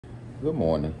Good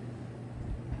morning.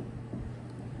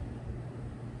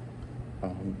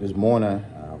 This morning,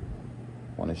 I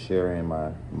want to share in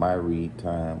my read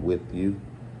time with you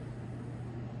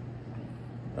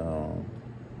um,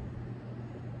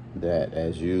 that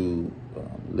as you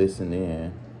listen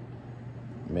in,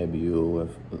 maybe you'll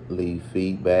leave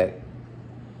feedback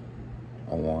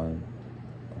on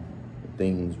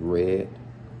things read.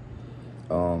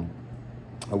 I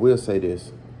will say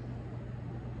this.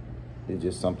 It's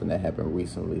just something that happened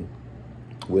recently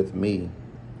with me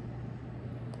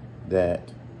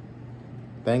that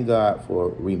thank God for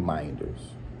reminders.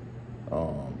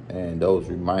 And those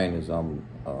reminders, I'm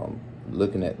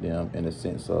looking at them in a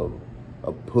sense of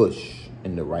a push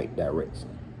in the right direction,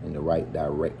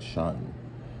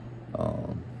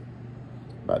 Um,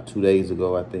 about 2 days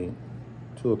ago, I think,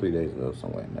 2 or 3 days ago,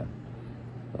 somewhere in there.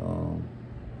 Um,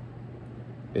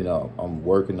 I'm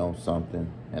working on something,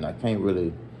 and I can't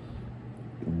really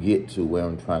get to where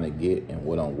I'm trying to get and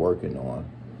what I'm working on.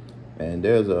 And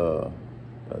there's a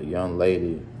young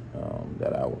lady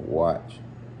that I watch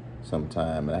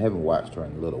sometime, and I haven't watched her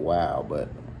in a little while, but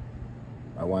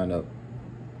I wind up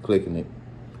clicking it,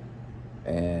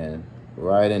 and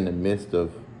right in the midst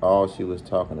of all she was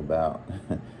talking about,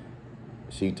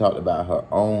 she talked about her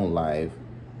own life,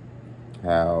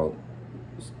 how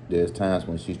there's times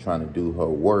when she's trying to do her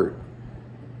work,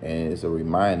 and it's a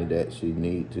reminder that she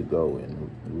need to go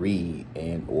and read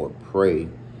and or pray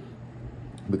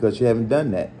because she haven't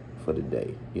done that for the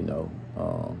day,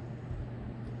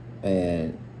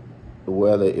 and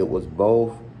whether it was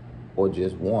both or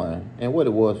just one, and what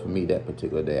it was for me that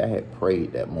particular day, I had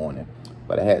prayed that morning,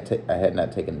 but I had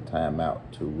not taken the time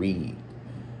out to read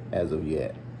as of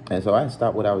yet, and so I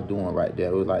stopped what I was doing right there.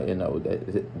 It was like,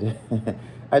 that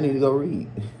I need to go read,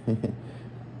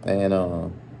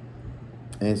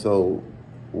 and so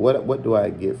what do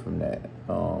I get from that?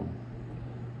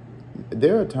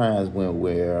 There are times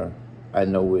where I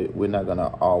know we're not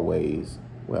gonna always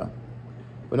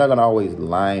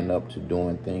line up to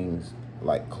doing things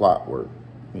like clockwork,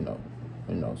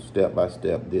 step by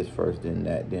step, this first, then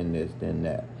that, then this, then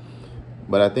that.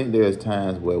 But I think there's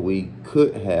times where we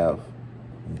could have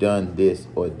done this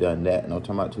or done that, and I'm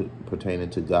talking about pertaining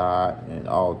to God and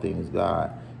all things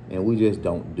God, and we just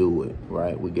don't do it,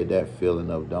 right? We get that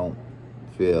feeling of don't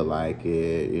feel like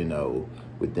it,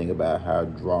 we think about how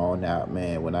drawn out,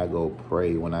 man, when I go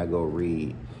pray, when I go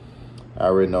read, I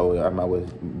already know I might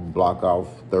always block off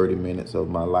 30 minutes of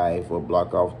my life or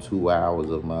block off 2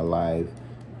 hours of my life,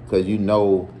 because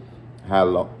how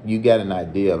long, you got an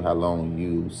idea of how long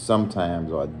you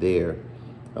sometimes are there,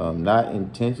 not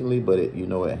intentionally, but it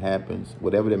happens,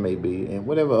 whatever that may be, and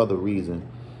whatever other reason.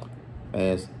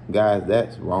 And guys,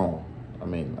 that's wrong. I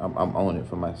mean, I'm on it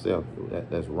for myself.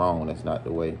 That's wrong. That's not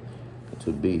the way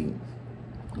to be.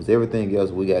 Because everything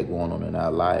else we got going on in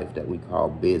our life that we call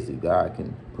busy, God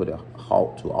can put a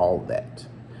halt to all that.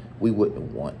 We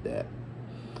wouldn't want that.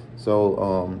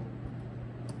 So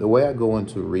the way I go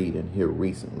into reading here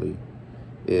recently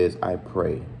is I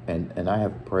pray. And I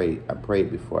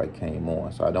prayed before I came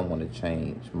on, so I don't want to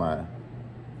change my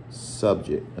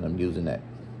subject. And I'm using that,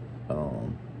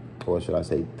 or should I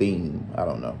say theme? I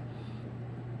don't know.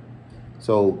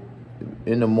 So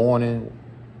in the morning,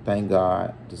 thank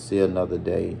God to see another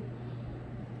day.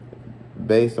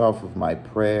 Based off of my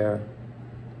prayer,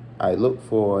 I look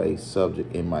for a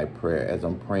subject in my prayer as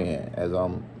I'm praying,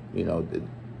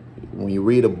 when you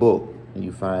read a book and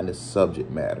you find the subject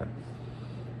matter.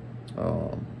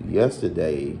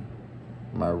 Yesterday,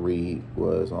 my read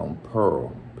was on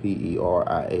Pearl,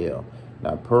 P-E-R-I-L.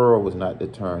 Now, Pearl was not the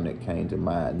term that came to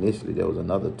mind initially. There was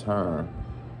another term,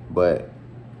 but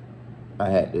I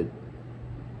had to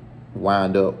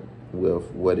wind up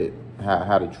with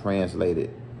how to translate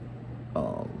it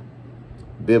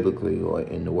biblically or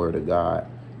in the Word of God.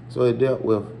 So it dealt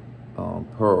with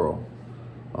pearl,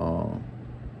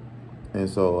 and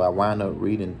so I wound up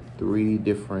reading 3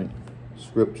 different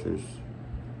scriptures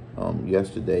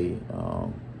yesterday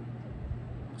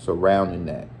surrounding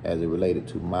that as it related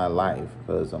to my life,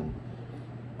 because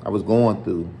I was going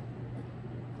through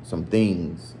some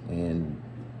things in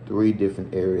 3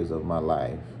 different areas of my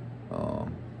life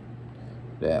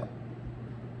that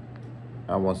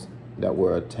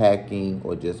were attacking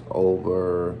or just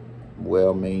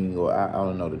overwhelming, or I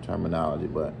don't know the terminology,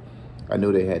 but I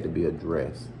knew they had to be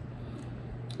addressed.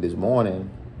 This morning,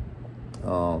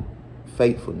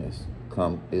 faithfulness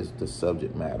is the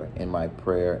subject matter in my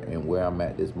prayer and where I'm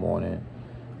at this morning.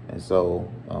 And so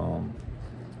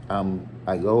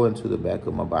I go into the back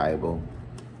of my Bible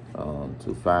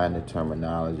to find the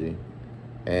terminology,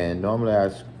 and normally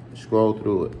I scroll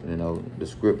through it, the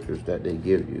scriptures that they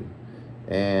give you.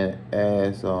 And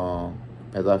as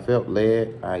I felt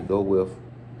led, I go with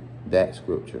that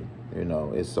scripture. You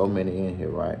know, it's so many in here,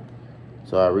 right?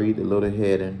 So I read the little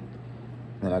heading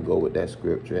and I go with that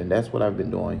scripture. And that's what I've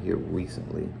been doing here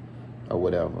recently or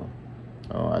whatever.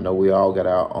 I know we all got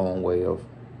our own way of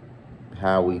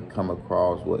how we come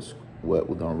across what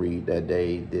we're going to read that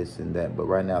day, this and that. But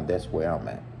right now, that's where I'm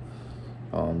at.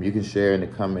 You can share in the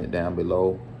comment down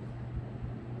below.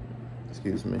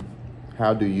 Excuse me.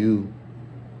 How do you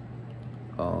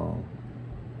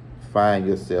find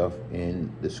yourself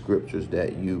in the scriptures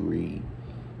that you read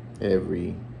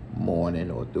every morning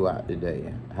or throughout the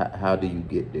day? How do you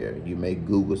get there? You may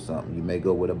Google something. You may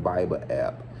go with a Bible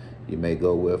app. You may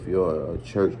go with your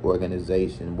church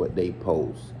organization, what they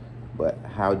post. But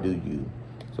how do you?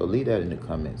 So leave that in the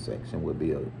comment section would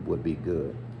be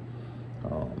good,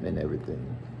 and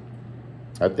everything.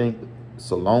 I think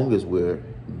so long as we're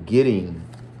getting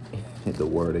the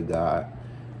Word of God,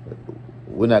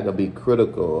 we're not going to be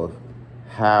critical of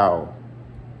how.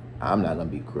 I'm not going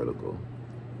to be critical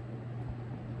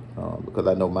because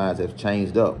I know mine has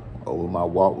changed up over my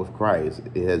walk with Christ.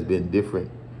 It has been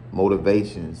different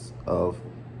motivations of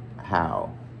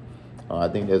how. I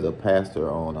think there's a pastor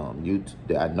on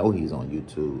YouTube. I know he's on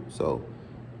YouTube. So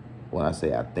when I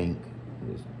say I think,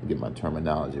 just get my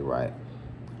terminology right.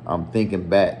 I'm thinking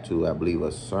back to, I believe,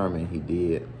 a sermon he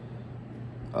did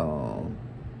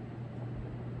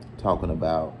talking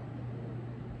about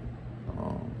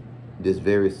this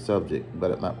very subject,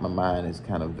 but my mind is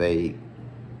kind of vague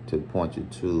to point you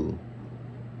to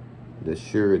the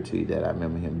surety that I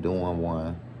remember him doing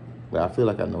one, but I feel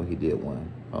like I know he did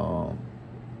one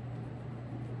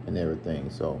and everything.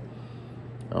 So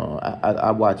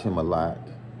I watch him a lot.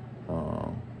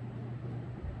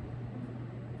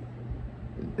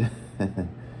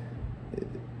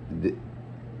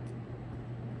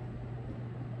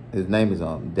 His name is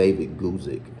David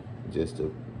Guzik. Just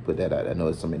to put that out, I know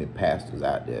there's so many pastors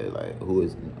out there. Like, who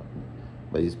is?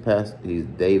 But he's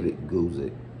David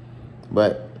Guzik.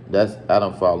 But I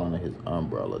don't fall under his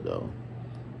umbrella though.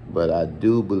 But I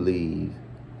do believe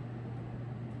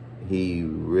he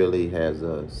really has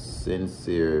a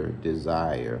sincere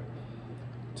desire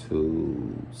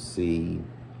to see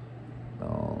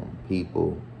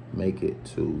people make it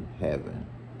to heaven.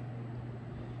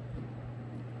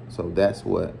 So that's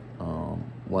what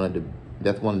one of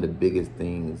the biggest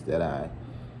things that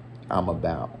I'm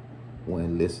about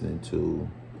when listening to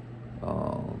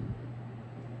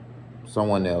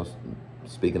someone else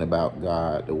speaking about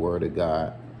God, the Word of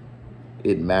God.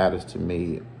 It matters to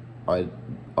me.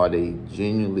 Are they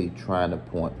genuinely trying to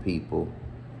point people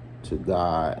to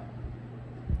God,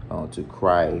 to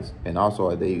Christ, and also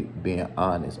are they being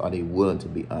honest? Are they willing to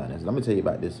be honest? Let me tell you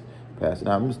about this pastor.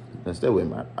 Now, stay with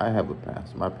me. I have a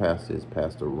pastor. My pastor is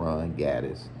Pastor Ron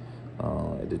Gaddis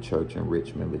at the church in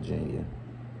Richmond, Virginia.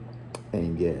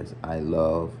 And yes, I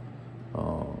love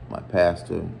my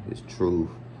pastor, his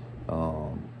truth,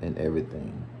 and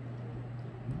everything.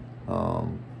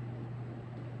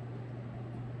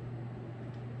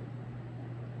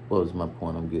 What was my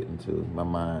point I'm getting to? My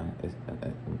mind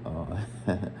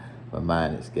my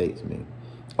mind escapes me.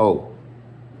 Oh,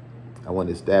 I want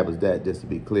to establish that just to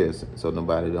be clear, so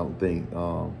nobody don't think,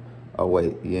 oh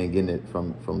wait, you ain't getting it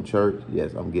from church?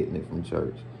 Yes, I'm getting it from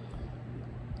church.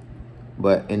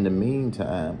 But in the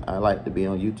meantime, I like to be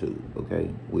on YouTube,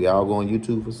 okay? We all go on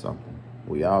YouTube for something.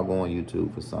 We all go on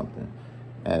YouTube for something.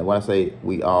 And when I say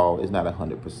we all, it's not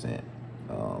 100%.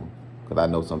 Because I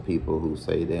know some people who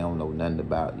say they don't know nothing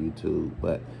about YouTube,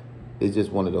 but it's just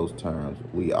one of those terms,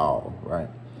 we all, right?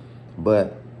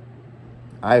 But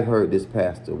I've heard this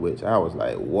pastor, which I was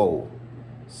like, whoa,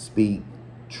 speak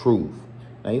truth.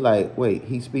 Now you're like, wait,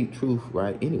 he speak truth,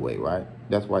 right? Anyway, right?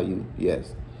 That's why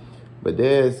yes. But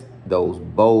there's those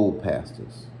bold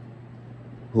pastors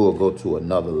who will go to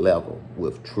another level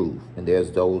with truth. And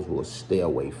there's those who will stay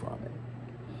away from it.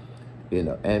 You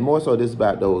know, and more so this is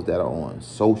about those that are on the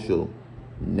social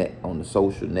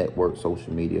network,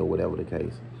 social media, or whatever the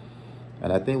case.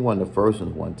 And I think one of the first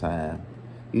ones one time,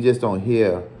 you just don't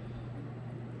hear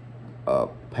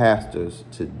pastors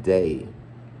today.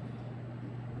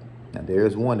 Now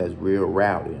there's one that's real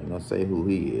rowdy. I'm gonna say who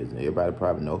he is. Everybody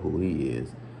probably know who he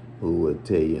is, who would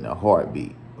tell you in a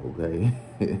heartbeat, okay?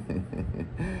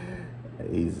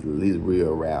 he's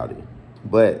real rowdy.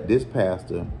 But this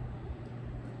pastor,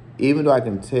 even though I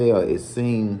can tell it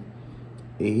seemed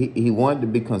he wanted to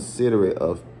be considerate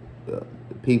of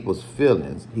people's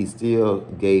feelings, he still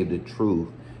gave the truth.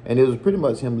 And it was pretty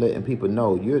much him letting people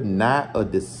know you're not a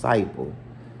disciple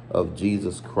of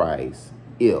Jesus Christ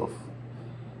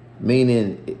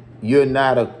meaning you're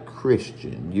not a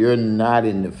Christian. You're not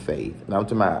in the faith. And I'm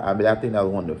talking about, I think that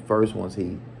was one of the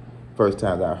first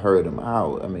times I heard him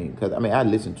out. Because I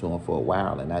listened to him for a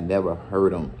while and I never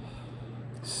heard him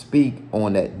speak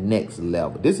on that next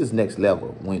level. This is next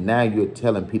level when now you're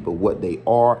telling people what they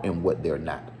are and what they're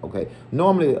not. Okay.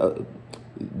 Normally,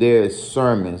 there's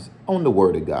sermons on the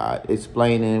word of God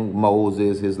explaining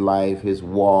Moses, his life, his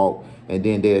walk, and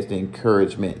then there's the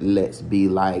encouragement. Let's be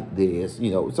like this,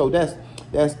 So that's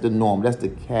the norm. That's the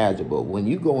casual. When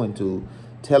you go into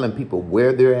telling people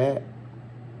where they're at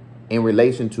in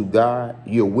relation to God,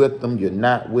 you're with them, you're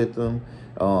not with them.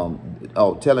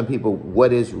 Telling people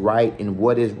what is right and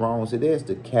what is wrong. So there's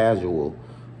the casual,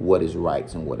 what is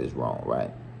right and what is wrong,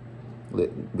 right?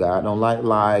 God don't like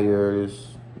liars.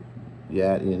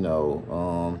 Yeah,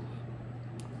 the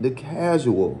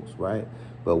casuals, right?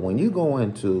 But when you go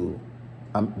into,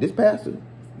 this pastor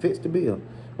fits the bill.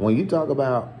 When you talk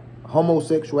about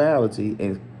homosexuality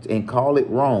and call it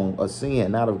wrong, a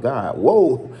sin, not of God.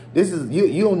 Whoa, this is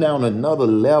you're now on another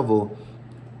level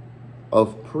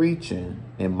of preaching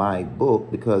in my book,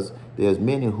 because there's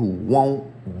many who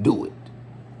won't do it.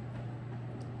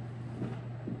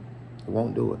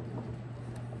 Won't do it.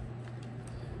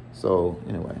 So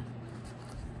anyway,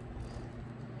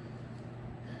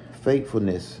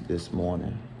 faithfulness this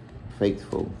morning,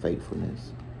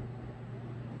 faithfulness,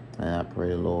 and I pray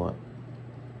the Lord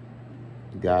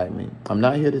guide me. I'm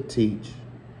not here to teach.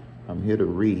 I'm here to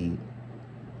read.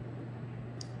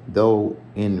 Though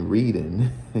in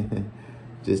reading,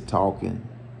 just talking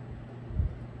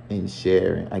and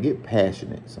sharing, I get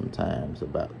passionate sometimes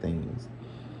about things.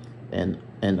 And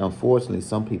unfortunately,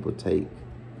 some people take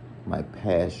my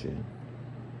passion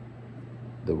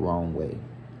the wrong way.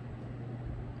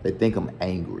 They think I'm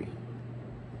angry.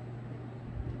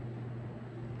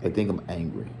 I think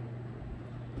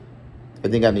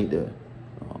I need to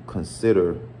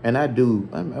consider, and I do,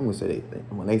 I'm going to say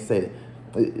that when they say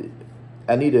that,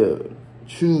 I need to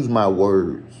choose my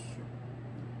words.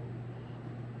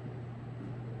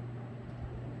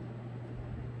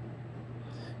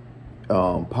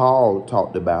 Paul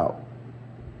talked about,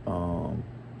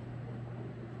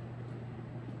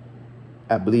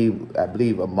 I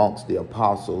believe amongst the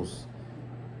apostles,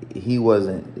 he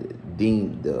wasn't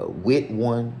deemed the wit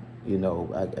one,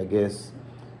 I guess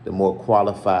the more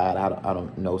qualified. I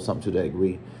don't know, something to that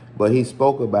degree, but he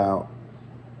spoke about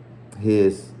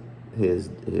his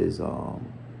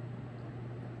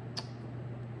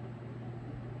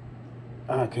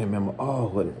I can't remember.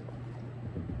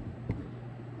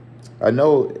 I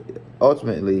know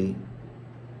ultimately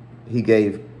he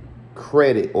gave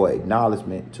credit or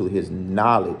acknowledgement to his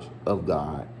knowledge of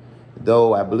God,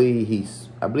 though I believe he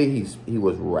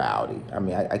was rowdy.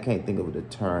 I can't think of the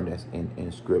term that's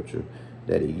in scripture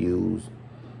that he used,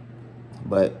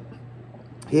 but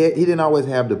he didn't always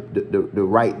have the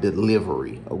right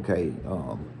delivery, okay,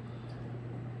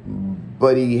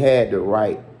 but he had the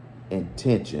right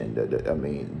intention.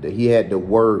 He had the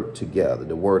word together,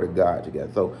 the word of God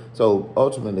together. So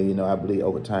ultimately, I believe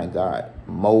over time God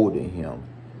molded him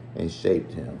and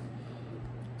shaped him.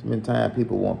 So many times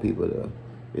people want people to,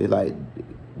 it's like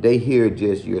they hear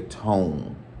just your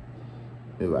tone,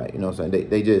 right? What I'm saying?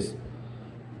 They just,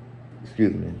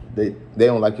 excuse me, they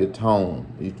don't like your tone.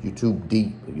 You're too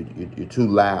deep. You're too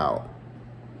loud.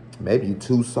 Maybe you're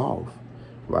too soft,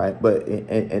 right? But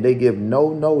and they give no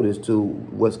notice to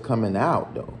what's coming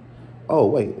out though. Oh,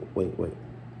 wait.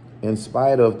 In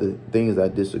spite of the things I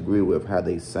disagree with, how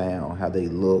they sound, how they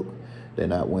look, they're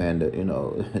not wearing the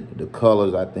the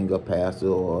colors I think a pastor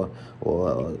or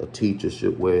a teacher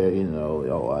should wear,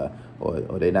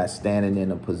 or they're not standing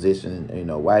in a position,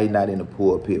 why he not in the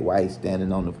pulpit, why he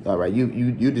standing on the, all right,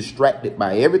 you distracted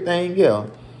by everything else,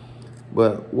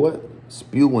 but what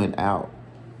spewing out?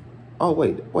 Oh,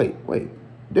 wait,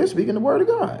 they're speaking the word of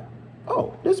God.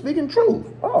 Oh, they're speaking truth.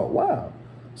 Oh, wow.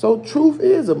 So truth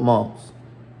is amongst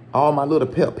all my little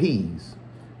pet peeves,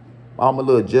 all my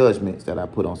little judgments that I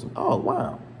put on some. Oh,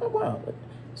 wow.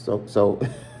 So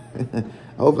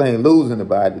hopefully I ain't losing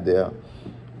anybody there.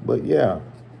 But yeah,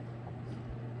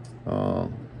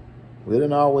 we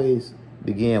didn't always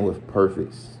begin with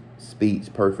perfect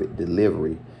speech, perfect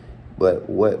delivery. But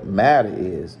what matters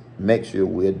is make sure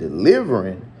we're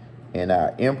delivering in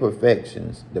our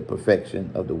imperfections the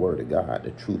perfection of the word of God,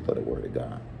 the truth of the word of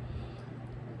God.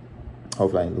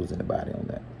 Hopefully I ain't losing anybody on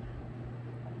that.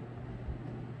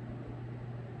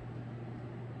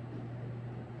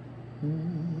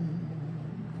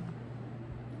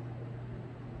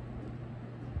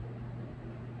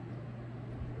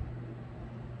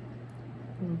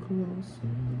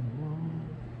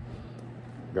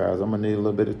 Guys, I'm gonna need a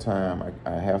little bit of time.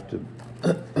 I have to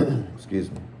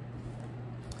excuse me,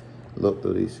 look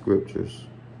through these scriptures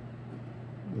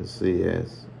to see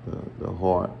as the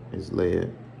heart is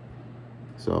led.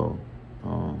 So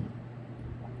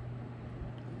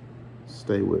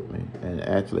stay with me. And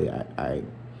actually,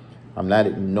 I'm not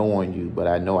ignoring you, but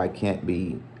I know I can't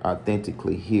be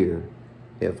authentically here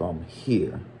if I'm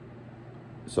here.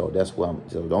 So that's why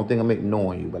so don't think I'm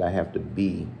ignoring you, but I have to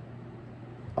be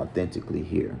authentically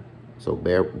here. So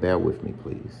bear with me,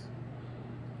 please.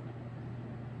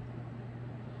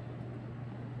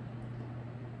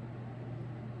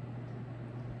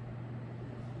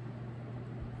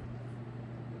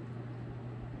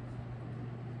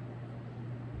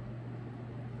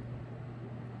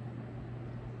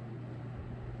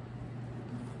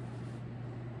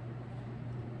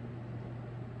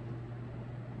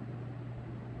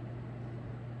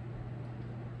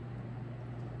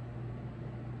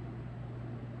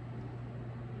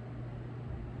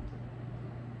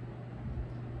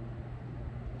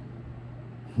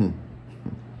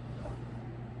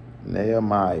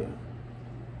 Nehemiah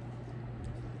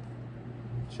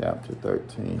chapter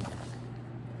 13.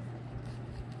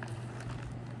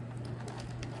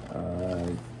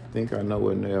 I think I know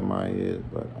where Nehemiah is,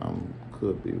 but I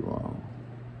could be wrong.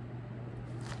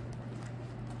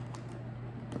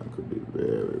 I could be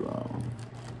very wrong.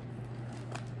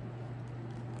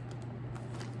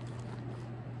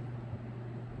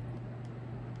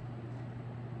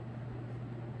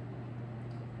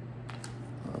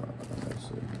 Let's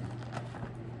see.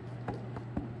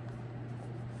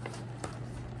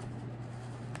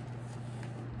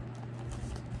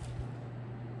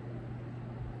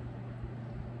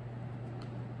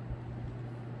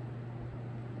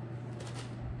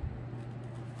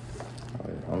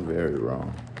 I'm very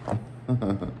wrong.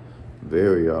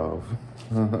 Very off.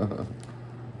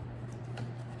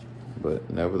 But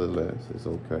nevertheless, it's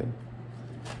okay.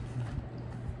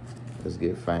 Let's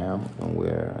get found on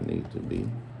where I need to be.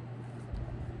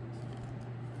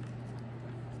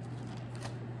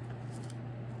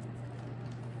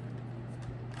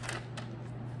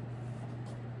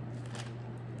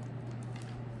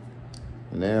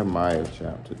 Nehemiah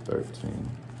chapter 13.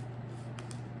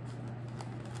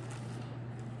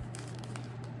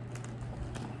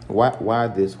 Why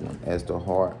this one? As the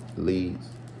heart leads,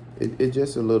 it's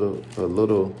just a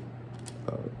little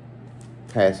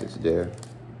passage there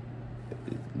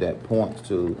that points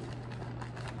to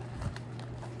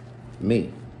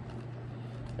me.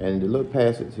 And the little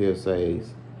passage here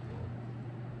says,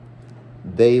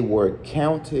 they were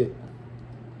counted,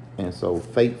 and so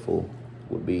faithful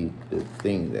would be the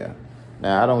thing there.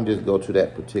 Now, I don't just go to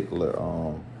that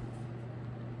particular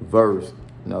verse.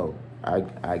 No,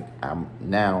 I'm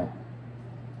now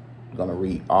going to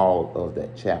read all of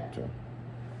that chapter.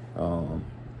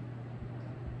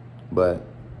 But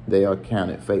they are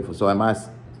counted faithful. So am I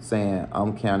saying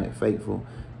I'm counted faithful?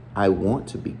 I want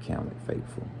to be counted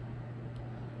faithful.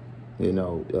 You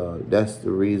know, that's the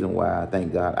reason why I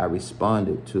thank God I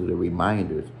responded to the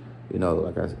reminders. You know,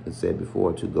 like I said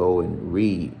before, to go and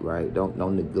read, right? Don't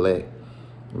neglect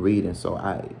reading. So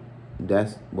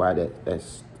that's why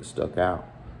that's stuck out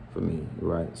for me,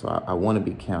 right? So I want to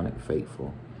be counted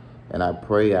faithful, and I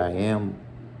pray I am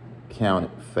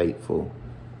counted faithful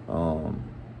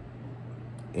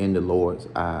in the Lord's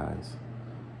eyes,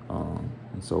 and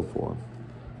so forth.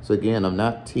 So again, I'm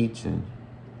not teaching,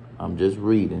 I'm just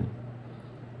reading,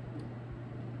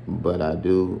 but I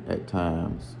do at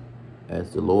times,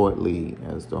 as the Lord lead,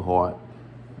 as the heart.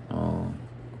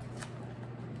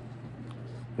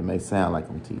 It may sound like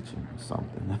I'm teaching or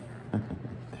something.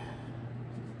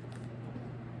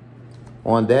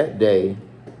 On that day,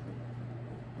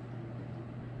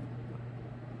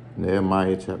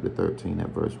 Nehemiah chapter 13 at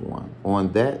verse 1.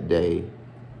 On that day,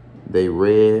 they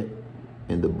read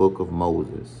in the book of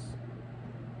Moses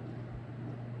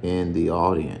in the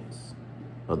audience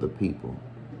of the people.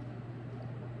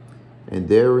 And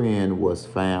therein was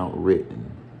found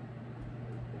written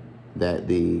that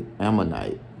the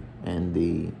Ammonite and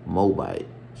the Moabite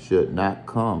should not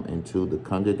come into the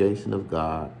congregation of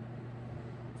God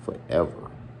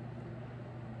forever.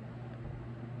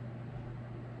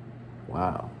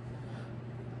 Wow.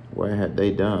 What had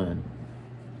they done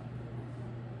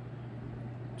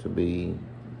to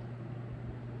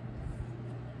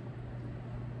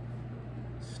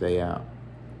stay out?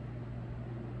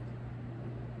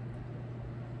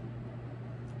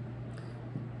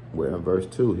 Well, in verse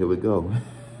 2, here we go.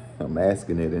 I'm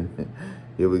asking it, and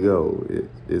here we go.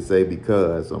 It say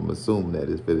because, so I'm assuming that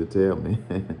it's going to tell me.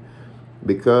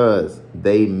 Because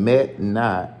they met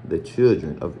not the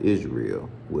children of Israel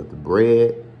with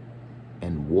bread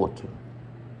and water,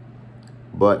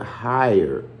 but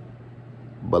hired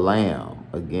Balaam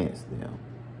against them,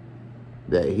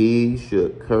 that he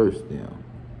should curse them.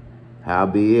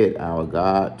 Howbeit our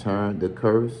God turned the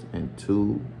curse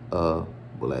into a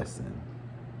blessing.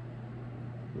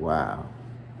 Wow.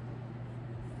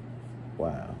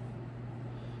 Wow.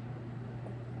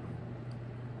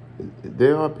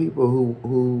 There are people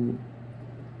who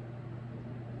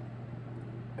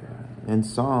in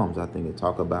Psalms, I think, they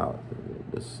talk about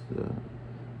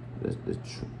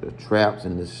the traps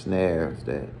and the snares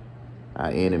that our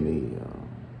enemy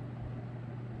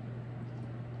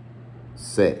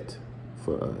set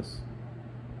for us.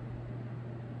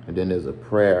 And then there's a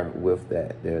prayer with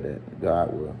that there that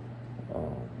God will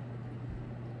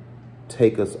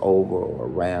take us over or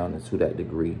around, and to that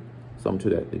degree, some to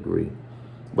that degree.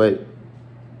 But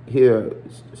here,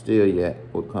 still yet,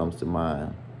 what comes to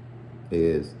mind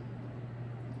is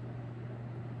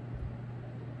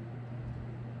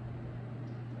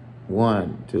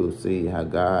one, to see how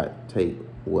God take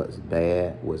what's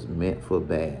bad, what's meant for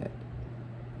bad.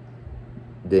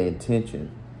 The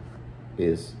intention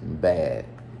is bad.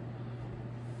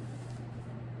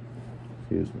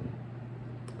 Excuse me.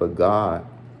 But God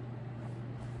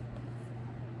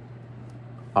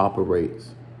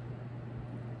operates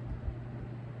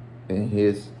in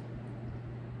his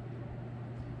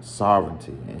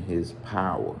sovereignty and his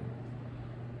power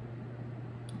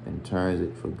and turns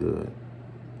it for good.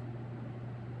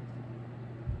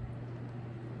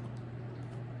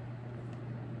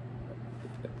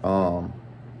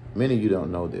 Many of you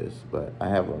don't know this, but I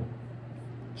have a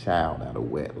child out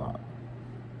of wedlock.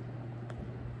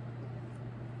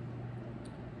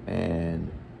 And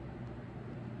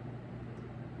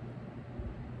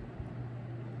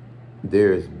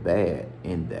there's bad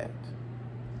in that.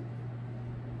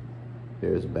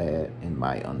 There's bad in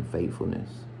my unfaithfulness.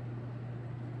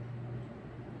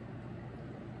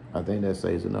 I think that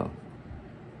says enough,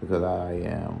 because I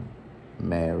am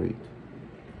married.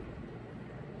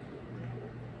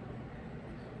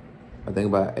 I think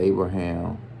about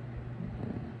Abraham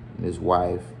and his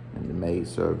wife and the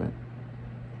maidservant.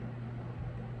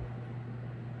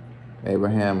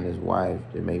 Abraham and his wife,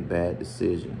 they made bad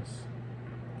decisions.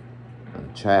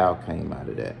 And a child came out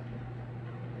of that.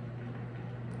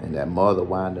 And that mother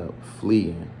wound up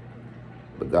fleeing.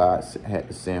 But God had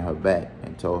to send her back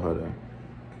and told her to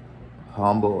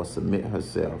humble or submit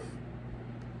herself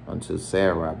unto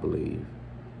Sarah, I believe.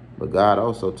 But God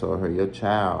also told her, your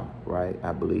child, right,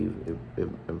 I believe, if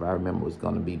I remember, was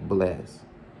going to be blessed.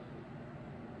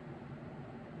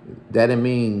 That didn't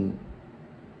mean,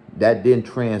 that didn't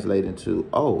translate into,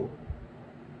 oh,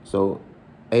 so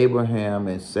Abraham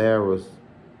and Sarah's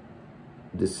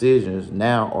decisions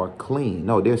now are clean.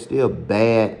 No, they're still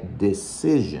bad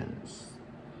decisions.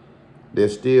 They're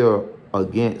still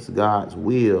against God's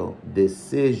will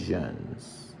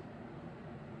decisions.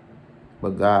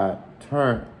 But God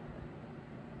turned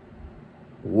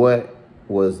what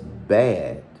was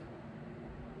bad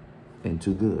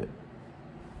into good.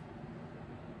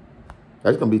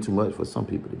 That's going to be too much for some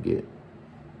people to get,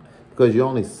 because you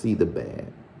only see the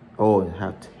bad. Oh, and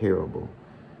how terrible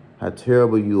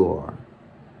you are,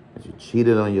 that you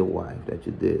cheated on your wife, that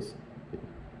you this.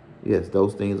 Yes,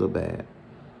 those things are bad.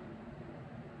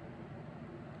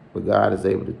 But God is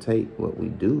able to take what we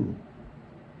do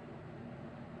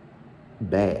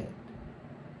bad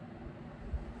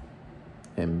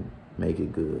and make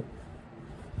it good.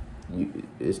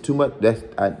 It's too much.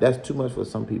 That's too much for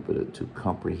some people to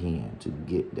comprehend, to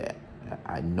get that.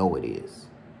 I know it is.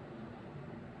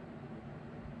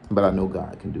 But I know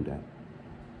God can do that.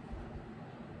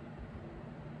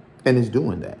 And is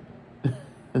doing that.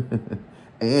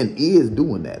 And is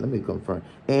doing that. Let me confirm.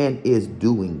 And is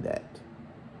doing that.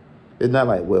 It's not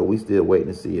like, well, we still waiting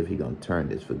to see if he's going to turn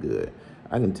this for good.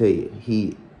 I can tell you,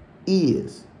 he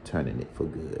is turning it for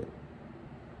good.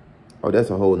 Oh,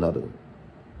 that's a whole nother.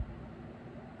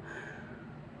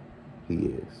 He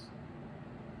is.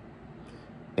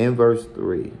 In verse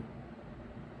 3,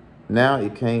 now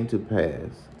it came to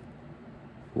pass,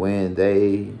 when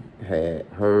they had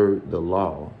heard the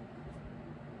law,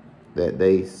 that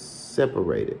they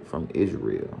separated from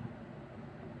Israel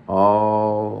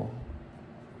all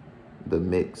the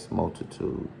mixed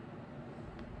multitude.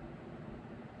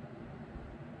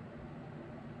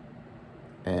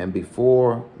 And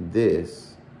before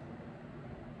this,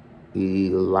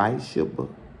 Elishib,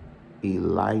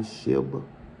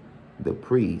 the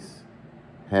priest,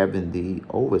 having the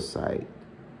oversight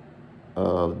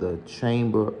of the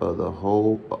chamber of the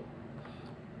whole,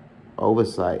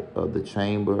 oversight of the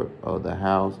chamber of the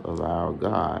house of our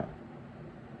God,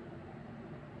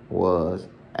 was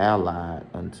allied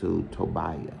unto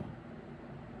Tobiah.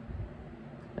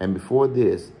 And before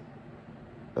this,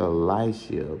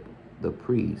 Eliashib the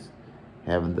priest,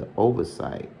 having the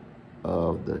oversight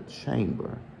of the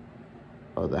chamber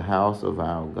of the house of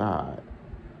our God,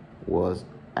 was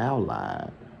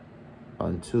allied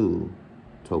unto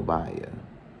Tobiah.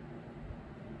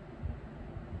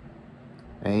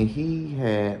 And he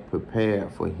had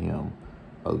prepared for him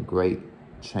a great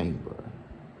chamber,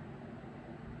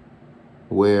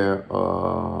 where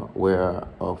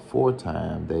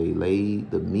aforetime they laid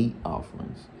the meat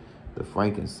offerings, the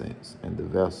frankincense, and the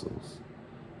vessels,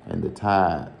 and the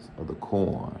tithes of the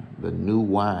corn, the new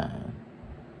wine,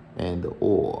 and the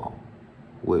oil,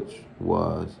 which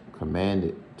was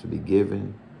commanded to be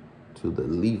given to the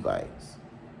Levites,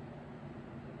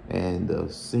 and the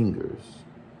singers,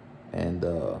 and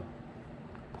the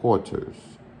porters,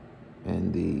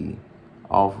 and the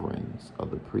offerings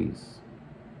of the priests.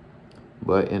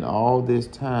 But in all this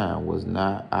time was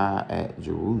not I at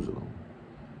Jerusalem,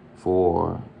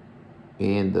 for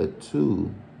in the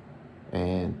 2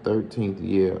 and 13th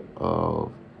year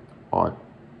of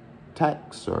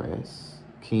Artaxerxes,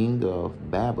 king of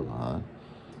Babylon,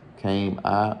 came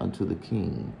I unto the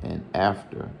king, and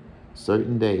after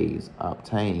certain days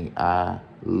obtained I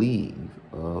leave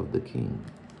of the king.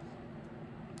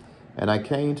 And I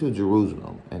came to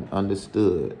Jerusalem, and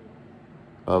understood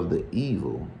of the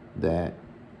evil that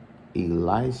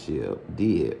Eliashib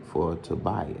did for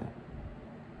Tobiah,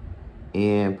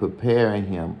 in preparing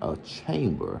him a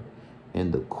chamber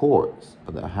in the courts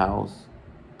of the house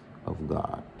of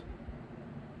God.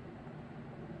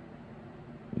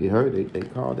 You heard they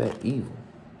call that evil.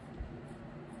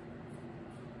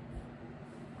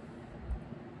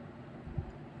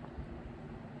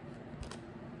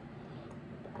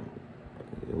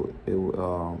 It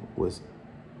was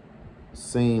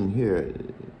seen here.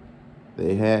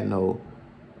 They had no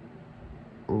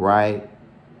right,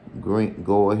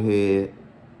 go ahead.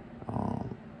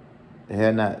 They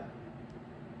had not.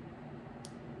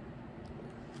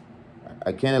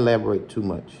 I can't elaborate too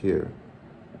much here.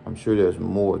 I'm sure there's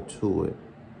more to it.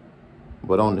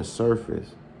 But on the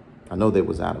surface, I know they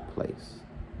was out of place.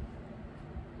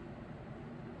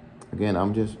 Again,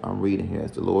 I'm reading here.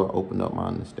 As the Lord opened up my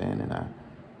understanding,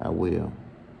 I will.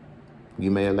 You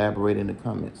may elaborate in the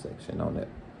comment section on that,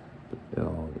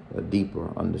 a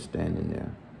deeper understanding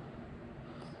there.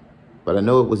 But I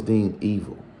know it was deemed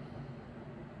evil.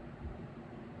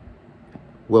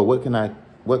 Well, what can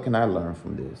I learn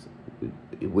from this?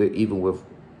 Even with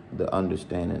the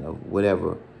understanding of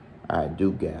whatever I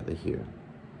do gather here.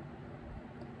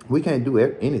 We can't do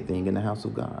anything in the house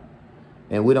of God.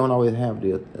 And we don't always have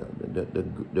the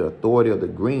authority of the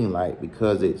green light,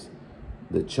 because it's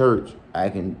the church. I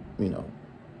can,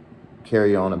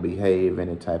 carry on and behave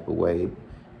any type of way,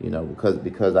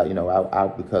 because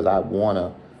I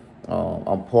wanna,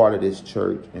 I'm part of this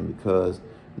church, and because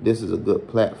this is a good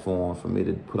platform for me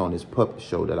to put on this puppet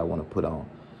show that I want to put on.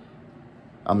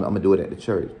 I'm gonna do it at the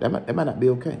church. That might not be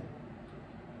okay,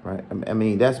 right? I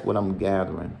mean, that's what I'm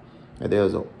gathering. That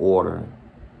there's an order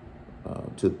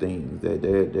to things. That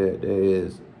there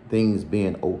is things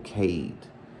being okayed,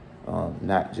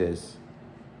 not just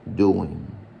doing.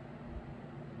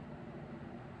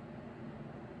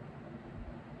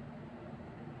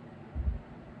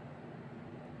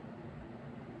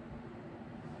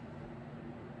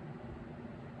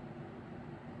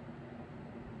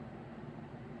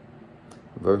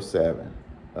 Verse 7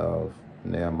 of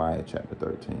Nehemiah chapter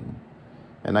 13.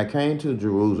 And I came to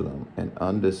Jerusalem, and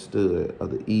understood of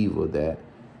the evil that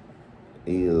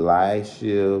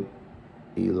Eliashib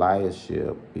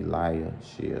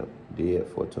did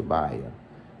for Tobiah,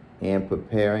 in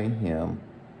preparing him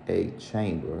a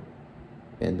chamber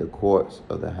in the courts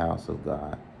of the house of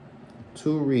God.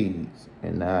 2 reads,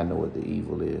 and now I know what the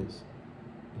evil is.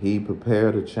 He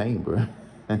prepared a chamber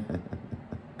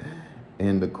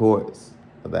in the courts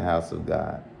of the house of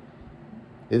God.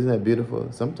 Isn't that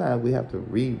beautiful? Sometimes we have to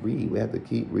reread. We have to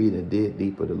keep reading and dig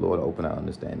deeper. The Lord open our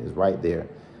understanding. It's right there.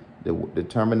 The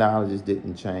terminologies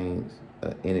didn't change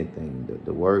anything.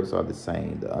 The words are the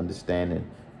same. The understanding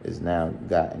is now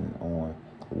gotten on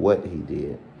what he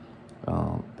did.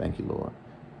 Thank you, Lord.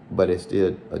 But it's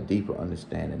still a deeper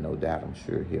understanding, no doubt, I'm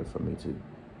sure, here for me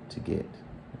to get,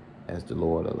 as the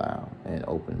Lord allow and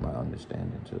open my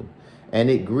understanding to.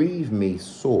 And it grieved me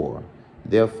sore.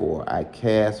 Therefore, I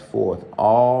cast forth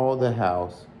all the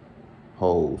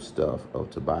household stuff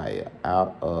of Tobiah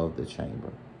out of the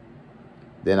chamber.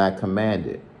 Then I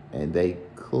commanded, and they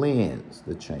cleansed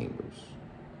the chambers.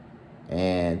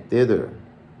 And thither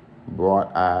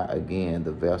brought I again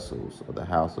the vessels of the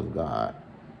house of God,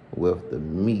 with the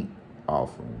meat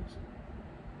offerings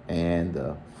and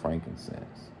the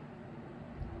frankincense.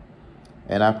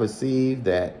 And I perceived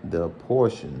that the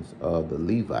portions of the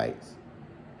Levites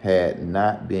had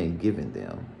not been given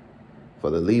them, for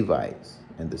the Levites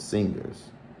and the singers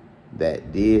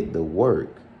that did the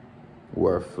work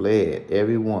were fled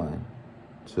every one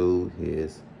to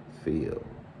his field.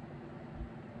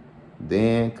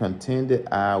 Then contended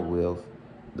I with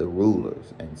the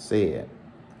rulers and said,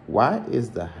 why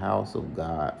is the house of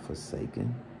God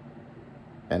forsaken?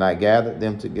 And I gathered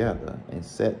them together and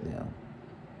set them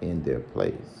in their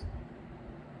place.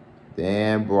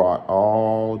 Then brought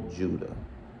all Judah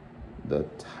the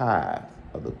tithe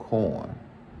of the corn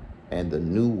and the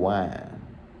new wine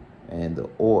and the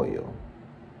oil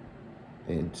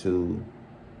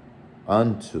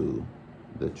unto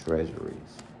the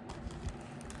treasuries.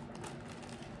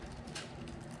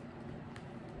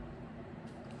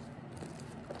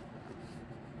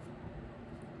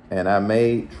 And I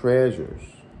made treasures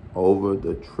over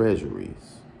the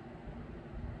treasuries.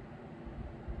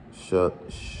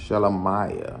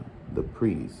 Shelemiah the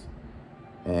priest,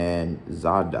 and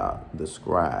Zadok the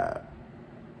scribe,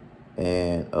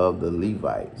 and of the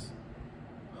Levites,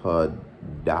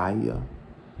 Hodiah,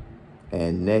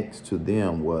 and next to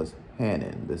them was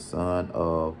Hanan, the son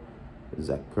of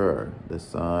Zachar, the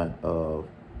son of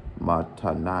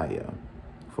Mattaniah,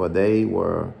 for they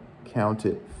were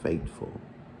counted faithful,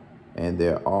 and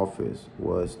their office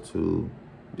was to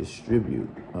distribute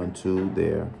unto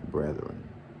their brethren.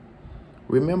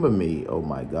 Remember me, O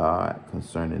my God,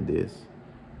 concerning this,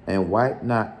 and wipe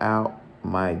not out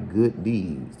my good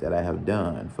deeds that I have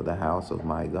done for the house of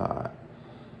my God,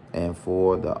 and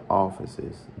for the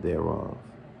offices thereof.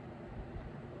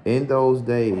 In those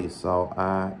days saw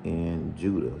I in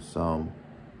Judah some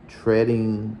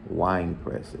treading wine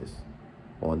presses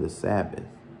on the Sabbath,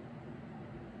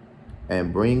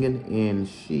 and bringing in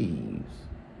sheaves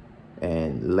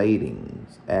and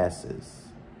ladings, asses,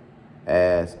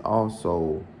 as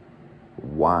also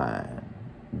wine,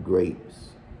 grapes,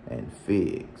 and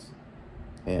figs,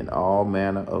 and all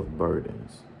manner of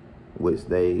burdens, which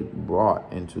they brought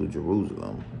into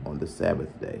Jerusalem on the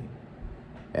Sabbath day.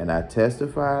 And I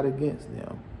testified against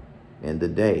them in the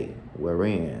day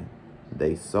wherein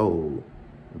they sold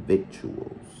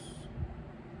victuals.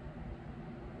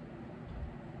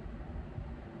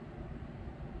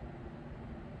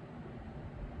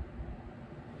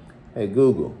 Hey,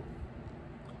 Google,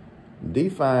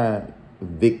 define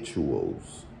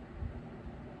victuals.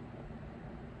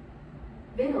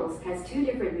 Victuals has two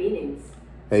different meanings.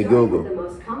 Hey, Starting Google. with the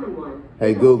most common one,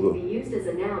 Hey, victuals Google. can be used as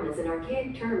a noun as an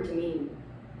archaic term to mean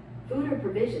food or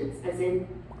provisions, as in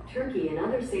turkey and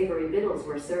other savory victuals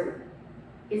were served.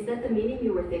 Is that the meaning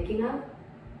you were thinking of?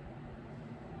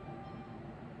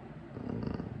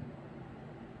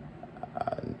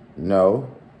 No.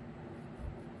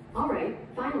 All right,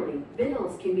 finally,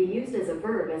 victuals can be used as a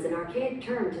verb as an archaic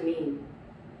term to mean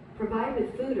provide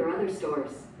with food or other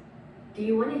stores. Do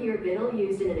you want to hear victual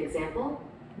used in an example?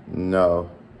 No.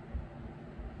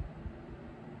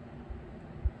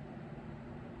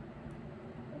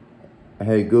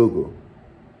 Hey, Google,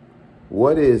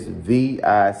 what is VICTUAL?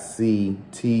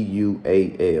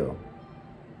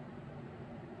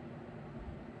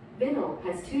 Victual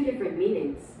has two different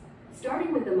meanings.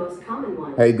 Starting with the most common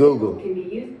one, Hey, Google. victual can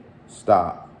be used.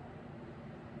 Stop.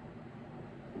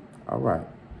 All right.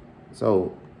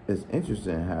 So it's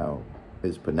interesting how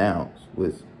it's pronounced.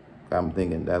 I'm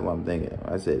thinking, that's what I'm thinking.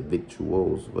 I said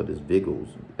victuals, but it's vigils.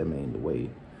 I mean, the way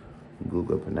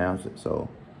Google pronounced it. So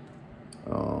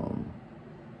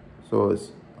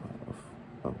it's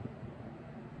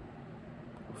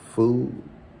food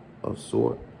of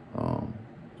sort.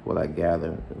 It's what I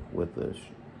gather with the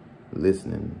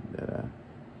listening that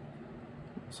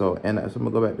so I'm gonna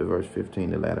go back to verse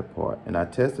 15, the latter part. And I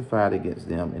testified against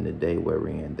them in the day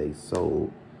wherein they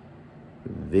sold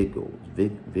vigils.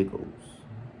 Vigils.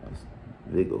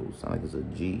 Sound like it's a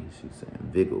G, she's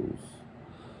saying. Vigils.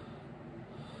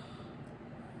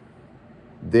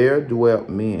 There dwelt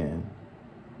men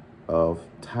of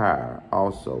Tyre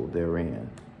also therein,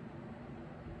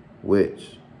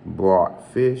 which brought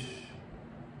fish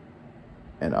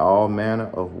and all manner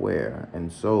of ware,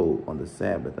 and sold on the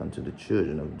Sabbath unto the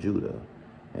children of Judah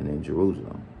and in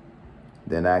Jerusalem.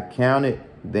 Then I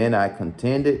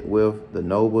contended with the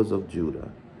nobles of Judah,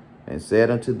 and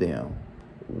said unto them,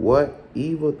 what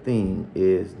evil thing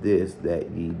is this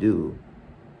that ye do,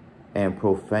 and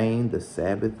profane the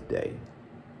Sabbath day?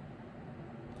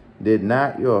 Did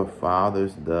not your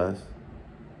fathers thus?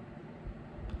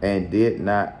 And did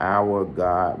not our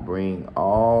God bring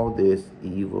all this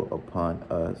evil upon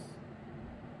us?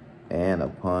 and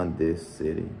upon this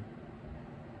city.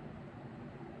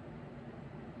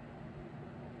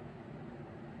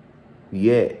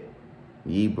 Yet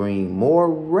ye bring more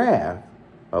wrath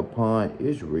upon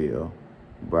Israel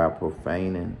by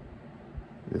profaning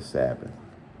the Sabbath.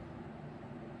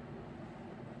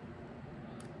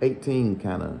 18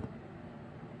 kind of,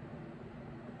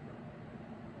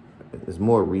 there's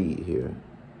more read here.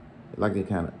 Like it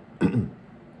kind of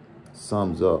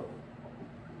sums up.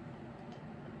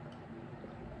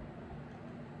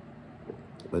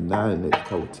 But not in its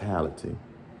totality.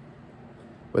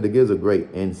 But it gives a great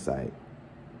insight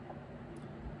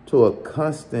to a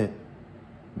constant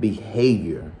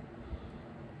behavior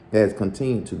that has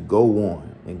continued to go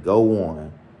on and go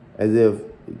on as if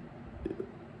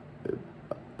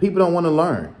people don't want to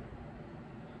learn.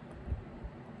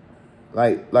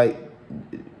 Like,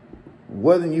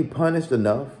 wasn't you punished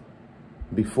enough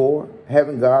before?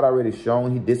 Haven't God already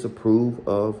shown he disapproved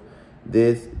of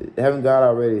this? Haven't God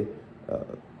already,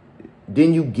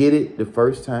 didn't you get it the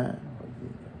first time?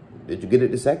 Did you get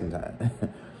it the second time?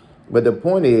 But the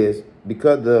point is,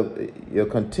 because of your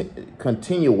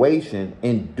continuation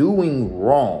in doing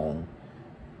wrong,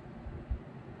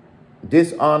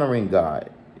 dishonoring God,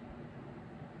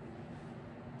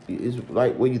 it's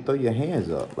like where you throw your hands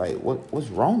up. Like, what's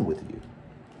wrong with you?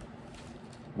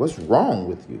 What's wrong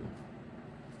with you?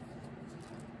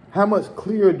 How much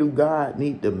clearer do God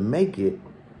need to make it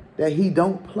that he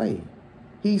don't play?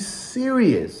 He's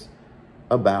serious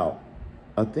about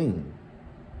a thing.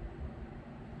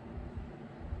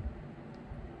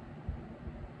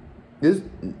 This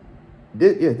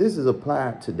is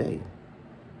applied today.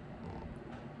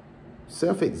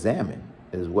 Self-examine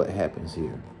is what happens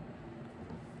here.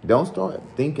 Don't start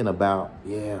thinking about,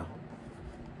 yeah,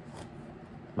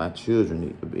 my children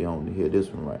need to be on to hear this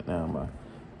one right now.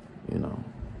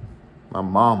 My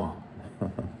mama,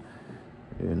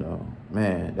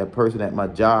 man, that person at my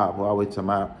job who always tell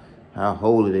me how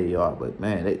holy they are. But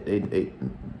man, they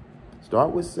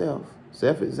start with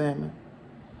self-examine.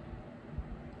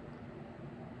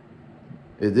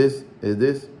 Is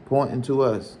this pointing to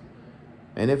us?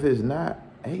 And if it's not,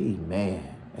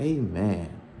 amen, amen,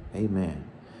 amen.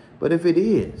 But if it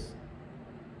is,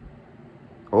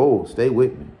 oh, stay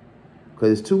with me. Because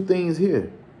there's two things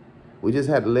here. We just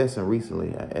had a lesson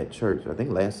recently at church, I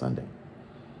think last Sunday.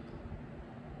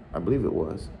 I believe it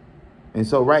was. And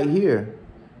so right here,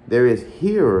 there is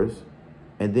hearers,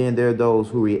 and then there are those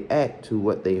who react to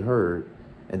what they heard,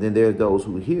 and then there's those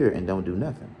who hear and don't do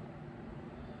nothing.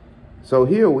 So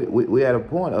here we're at a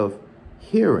point of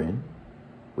hearing.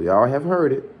 We all have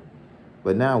heard it,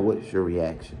 but now what's your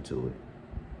reaction to it?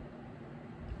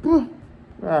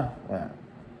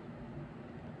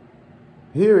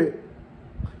 Hear it.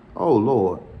 Oh,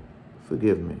 Lord,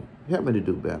 forgive me. Help me to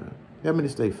do better. Help me to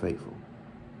stay faithful.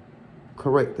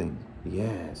 Correct things.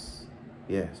 Yes.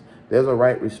 Yes. There's a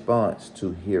right response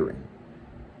to hearing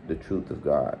the truth of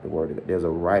God, the word of God. There's a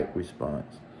right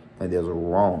response and there's a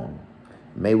wrong.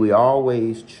 May we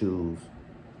always choose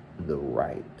the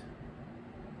right.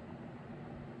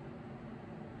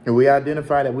 And we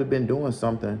identify that we've been doing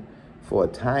something for a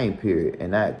time period,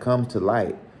 and now it comes to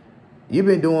light. You've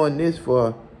been doing this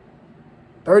for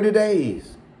 30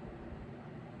 days.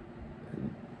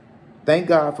 Thank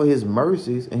God for his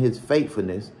mercies and his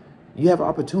faithfulness. You have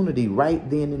opportunity right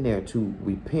then and there to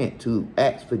repent, to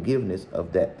ask forgiveness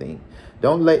of that thing.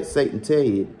 Don't let Satan tell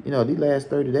you, these last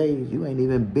 30 days, you ain't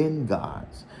even been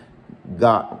God's.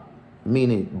 God,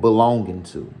 meaning belonging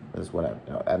to. That's what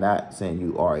I'm not saying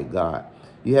you are a God.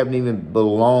 You haven't even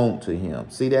belonged to him.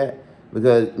 See that?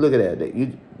 Because look at that.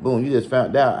 You just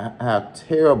found out how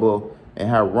terrible and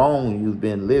how wrong you've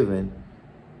been living,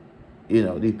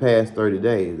 these past 30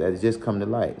 days. That has just come to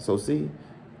light. So see,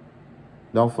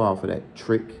 don't fall for that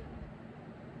trick.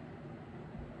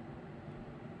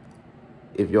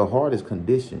 If your heart is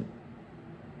conditioned,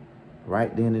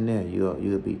 right then and there,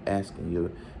 you'll be asking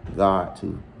your God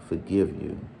to forgive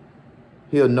you.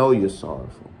 He'll know you're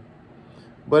sorrowful.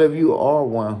 But if you are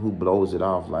one who blows it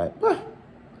off like,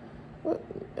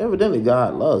 evidently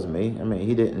God loves me. I mean,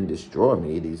 he didn't destroy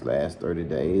me these last 30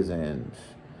 days. And,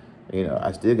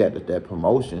 I still got that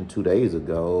promotion 2 days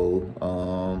ago.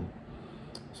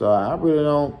 So I really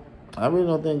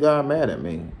don't think God mad at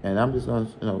me. And I'm just going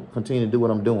to, continue to do what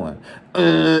I'm doing.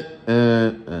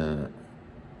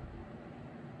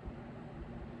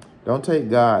 Don't take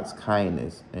God's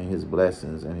kindness and his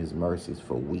blessings and his mercies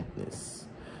for weakness,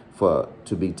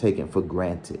 to be taken for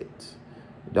granted.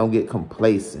 Don't get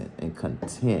complacent and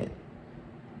content.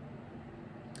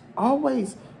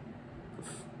 Always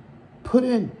put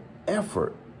in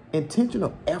effort,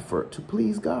 intentional effort to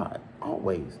please God.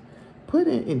 Always. put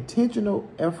in intentional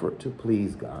effort to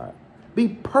please God. Be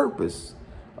purpose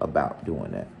about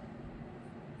doing that.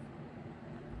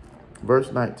 Verse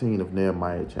 19 of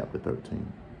Nehemiah chapter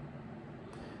 13.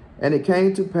 And it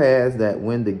came to pass that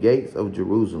when the gates of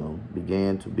Jerusalem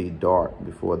began to be dark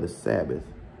before the Sabbath,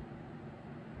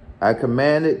 I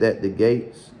commanded that the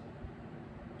gates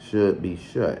should be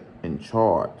shut and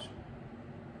charged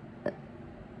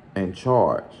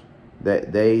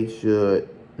that they should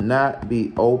not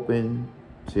be open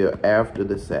till after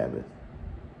the Sabbath.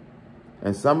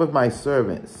 And some of my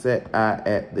servants set I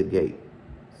at the gates,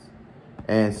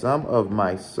 and some of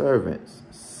my servants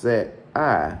set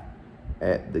I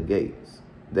at the gates,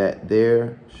 that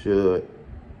there should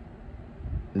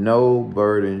no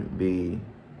burden be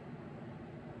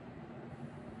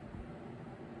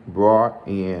brought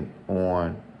in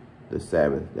on the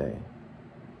Sabbath day.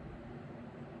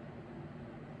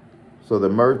 So the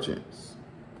merchants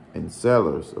and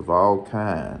sellers of all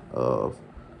kind of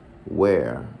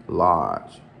ware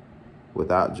lodge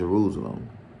without Jerusalem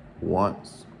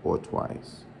once or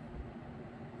twice.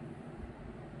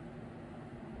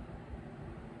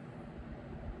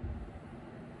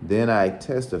 Then I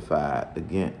testified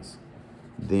against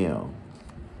them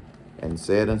and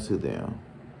said unto them,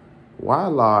 why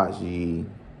lodge ye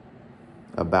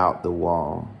about the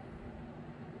wall?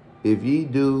 If ye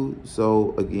do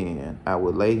so again, I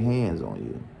will lay hands on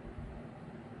you.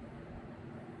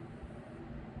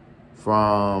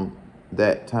 From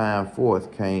that time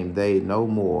forth came they no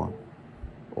more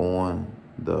on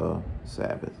the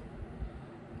Sabbath.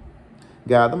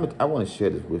 God, I want to share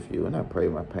this with you, and I pray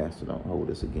my pastor don't hold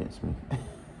this against me.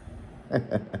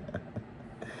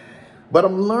 But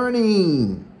I'm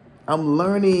learning.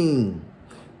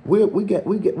 We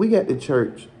got to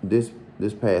church this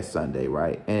past Sunday,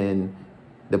 right? And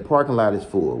the parking lot is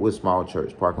full. We're a small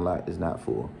church. Parking lot is not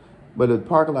full, but the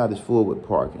parking lot is full with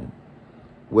parking.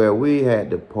 Where we had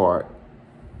to park,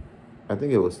 I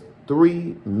think it was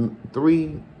three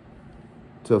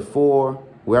to four.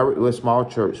 We're a small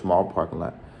church, small parking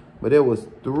lot, but there was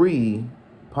 3,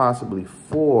 possibly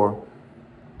 4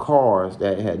 cars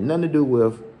that had nothing to do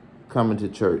with coming to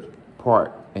church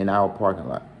parked in our parking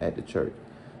lot at the church.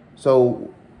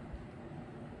 So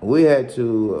we had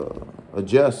to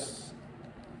adjust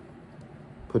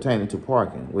pertaining to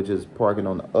parking, which is parking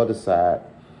on the other side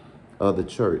of the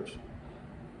church.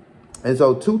 And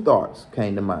so 2 thoughts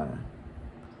came to mind,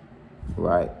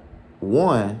 right?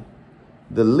 One,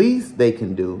 the least they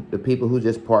can do, the people who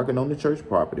just parking on the church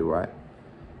property, right?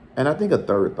 And I think a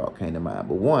third thought came to mind.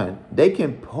 But one, they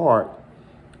can park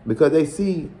because they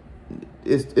see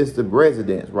it's the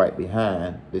residents right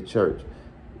behind the church.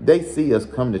 They see us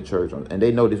come to church and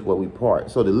they notice where we park.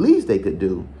 So the least they could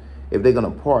do if they're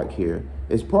going to park here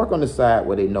is park on the side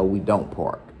where they know we don't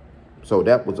park. So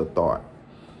that was a thought.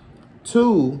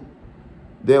 2,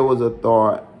 there was a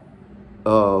thought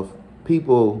of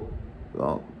people,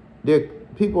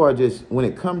 people are just, when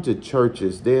it comes to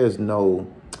churches, there's no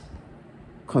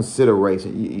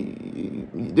consideration.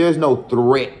 There's no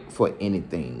threat for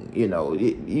anything. You know,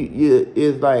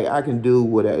 it's like I can do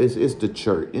whatever. It's the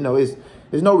church. You know,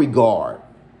 there's no regard.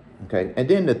 Okay. And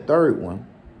then the third one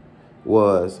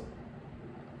was,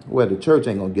 well, the church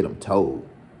ain't gonna get them told,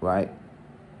 right?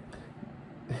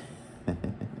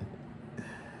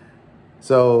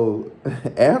 So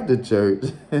after church,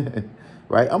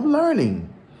 right, I'm learning.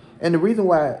 And the reason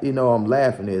why, I'm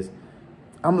laughing is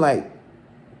I'm like,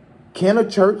 can a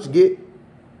church get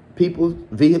people's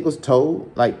vehicles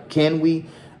towed? Like, can we,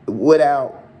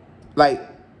 without, like,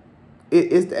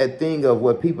 it's that thing of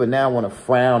what people now want to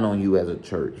frown on you as a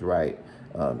church, right?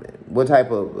 What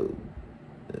type of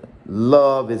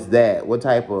love is that? What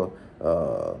type of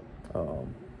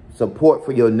support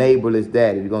for your neighbor is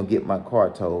that if you're going to get my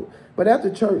car towed? But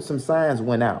after church, some signs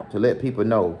went out to let people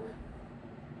know,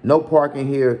 no parking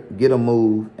here, get a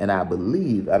move. And I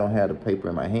believe, I don't have the paper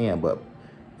in my hand, but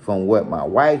from what my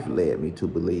wife led me to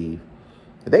believe,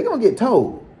 they're going to get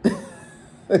towed.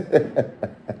 They're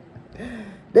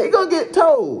going to get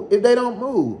towed if they don't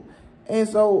move. And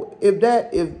so if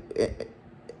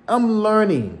I'm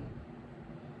learning,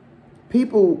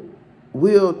 people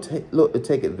will look to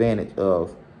take advantage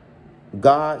of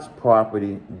God's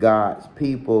property, God's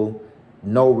people,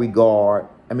 no regard.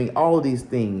 I mean, all of these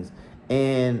things.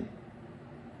 And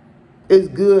it's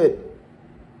good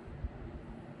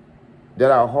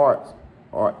that our hearts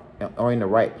are in the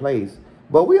right place.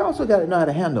 But we also got to know how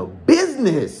to handle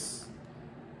business.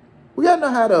 We got to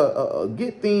know how to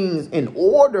get things in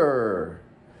order.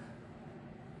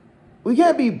 We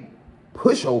can't be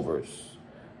pushovers.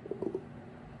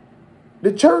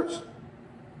 The church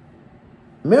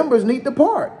members need to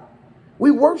park. We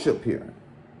worship here.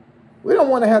 We don't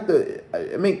want to have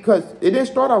to, I mean, because it didn't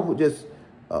start off with just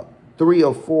 3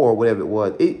 or 4, whatever it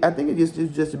was. I think it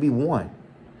just to be one.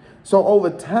 So over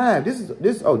time, this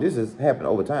has happened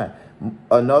over time.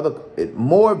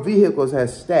 More vehicles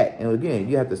have stacked. And again,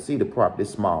 you have to see the property,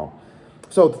 it's small.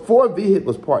 So 4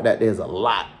 vehicles parked out there's a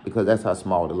lot, because that's how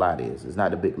small the lot is. It's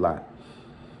not a big lot.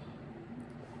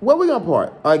 Where we gonna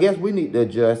park? I guess we need to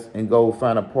adjust and go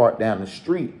find a park down the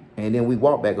street, and then we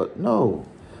walk back up. No.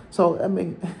 So, I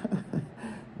mean,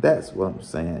 that's what I'm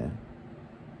saying.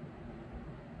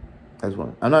 That's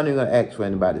what I'm not even gonna ask for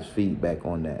anybody's feedback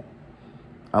on that.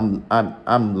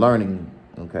 I'm learning.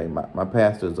 Okay, my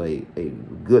pastor's a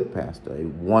good pastor, a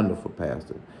wonderful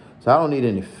pastor. So I don't need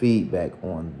any feedback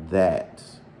on that.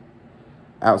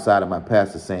 Outside of my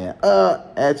pastor saying,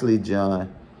 actually,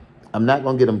 John, I'm not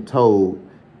gonna get them told.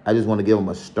 I just want to give them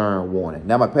a stern warning.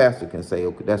 Now my pastor can say,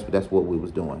 okay, that's what we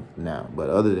was doing now.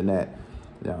 But other than that,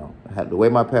 you know, the way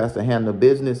my pastor handled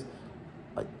business,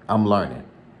 like, I'm learning.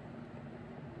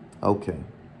 Okay.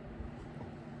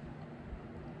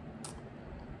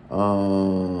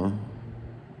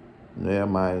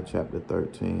 Nehemiah chapter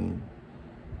 13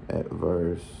 at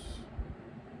verse,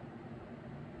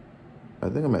 I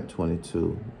think I'm at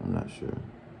 22. I'm not sure.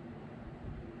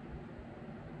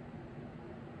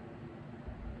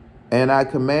 And I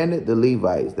commanded the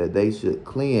Levites that they should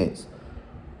cleanse.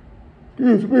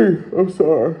 Excuse me, I'm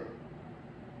sorry.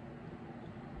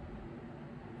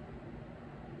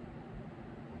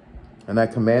 And I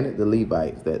commanded the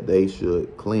Levites that they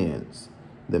should cleanse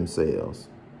themselves,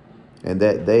 and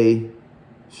that they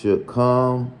should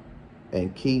come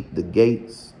and keep the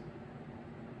gates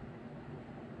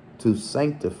to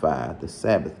sanctify the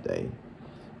Sabbath day.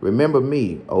 Remember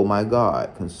me, O my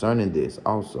God, concerning this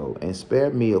also, and spare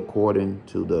me according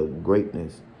to the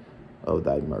greatness of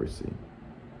thy mercy.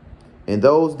 In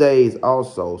those days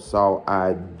also saw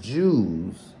I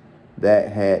Jews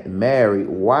that had married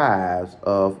wives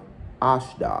of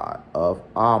Ashdod, of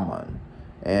Ammon,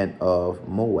 and of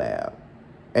Moab.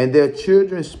 And their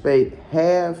children spake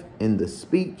half in the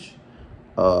speech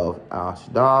of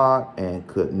Ashdod, and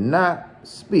could not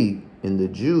speak in the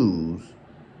Jews'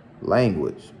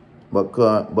 language, but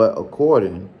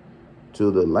according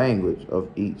to the language of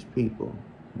each people.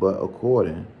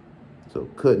 So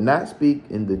could not speak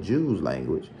in the Jews'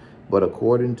 language, but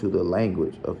according to the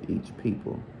language of each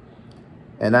people.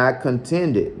 And I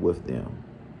contended with them,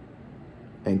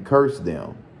 and cursed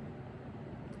them,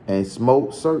 and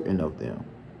smote certain of them,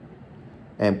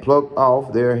 and plucked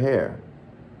off their hair,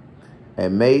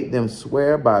 and made them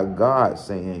swear by God,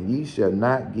 saying, Ye shall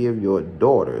not give your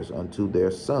daughters unto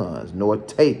their sons, nor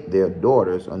take their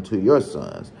daughters unto your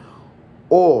sons,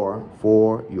 or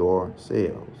for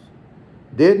yourselves.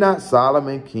 Did not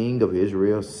Solomon, king of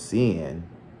Israel, sin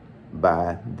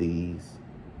by these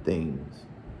things?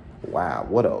 Wow,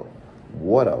 what a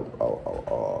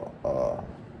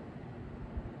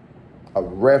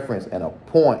reference and a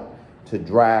point to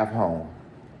drive home.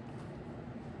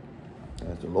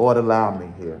 As the Lord allow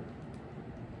me here.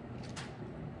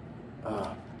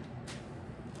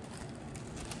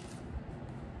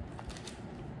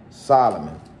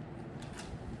 Solomon.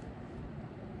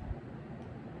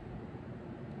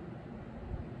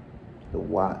 The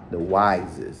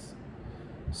wisest.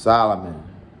 Solomon,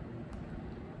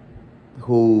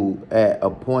 who at a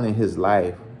point in his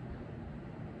life,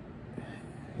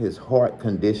 his heart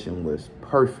condition was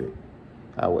perfect,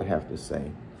 I would have to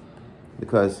say,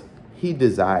 because he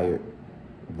desired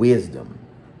wisdom.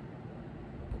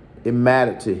 It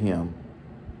mattered to him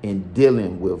in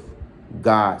dealing with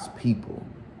God's people.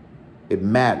 It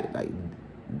mattered,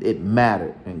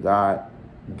 and God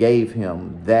gave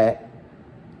him that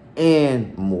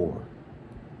and more.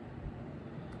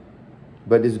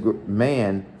 But this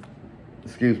man,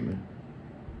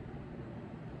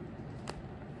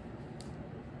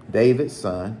 David's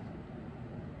son,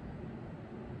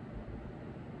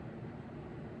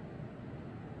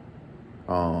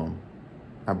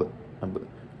 I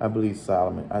believe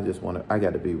Solomon. I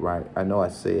got to be right. I know I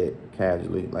said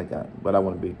casually but I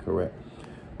want to be correct.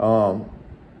 I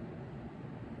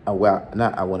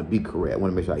want to be correct. I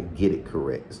want to make sure I get it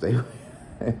correct. Stay.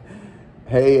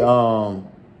 Hey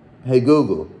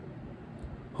Google,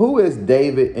 who is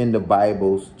David in the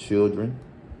Bible's children?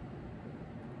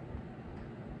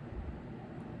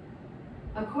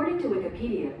 According to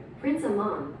Wikipedia, Prince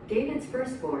Amnon, David's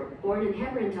firstborn, born in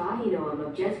Hebron to Ahinoam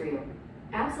of Jezreel.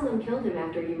 Absalom killed him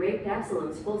after he raped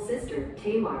Absalom's full sister,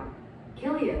 Tamar.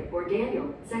 Kiliab, or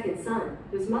Daniel, second son,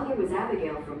 whose mother was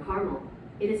Abigail from Carmel.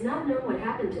 It is not known what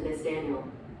happened to this Daniel.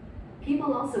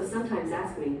 People also sometimes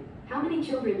ask me, how many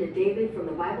children did David from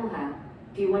the Bible have?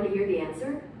 Do you want to hear the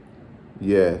answer?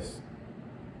 Yes.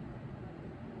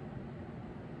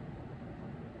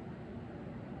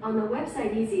 On the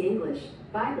website Easy English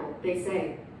Bible, they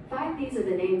say, 5 These are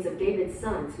the names of David's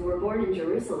sons who were born in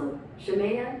Jerusalem: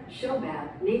 Shemaiah,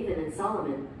 Shobab, Nathan, and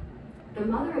Solomon. The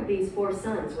mother of these 4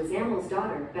 sons was Ammel's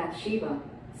daughter, Bathsheba.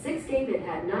 6 David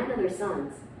had 9 other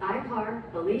sons: Ipar,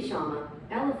 Elishama,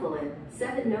 Eliphalet,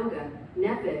 7 Noga,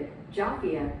 Nepheg,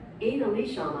 Japhia, 8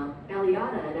 Elishama,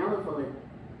 Eliada, and Eliphalet.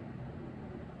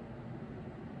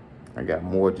 I got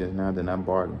more just now than I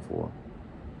bargained for.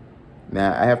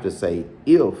 Now, I have to say,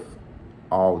 if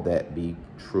all that be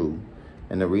true,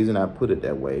 and the reason I put it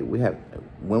that way,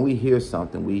 when we hear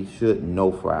something, we should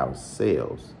know for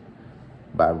ourselves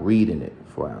by reading it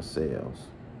for ourselves.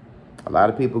 A lot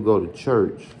of people go to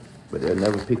church, but they'll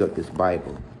never pick up this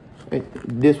Bible.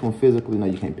 This one physically, no,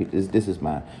 you can't pick this. This is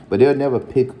mine. But they'll never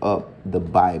pick up the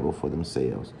Bible for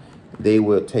themselves. They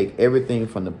will take everything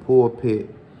from the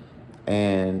pulpit,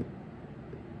 and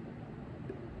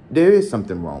there is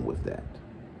something wrong with that.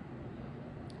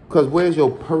 Because where's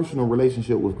your personal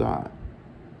relationship with God?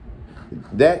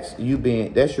 That's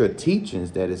your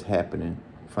teachings that is happening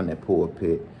from that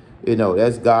pulpit. You know,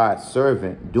 that's God's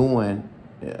servant doing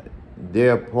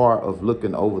their part of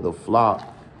looking over the flock.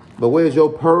 But where's your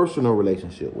personal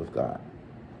relationship with God?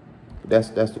 That's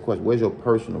the question. Where's your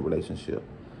personal relationship?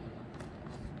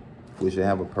 We should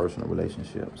have a personal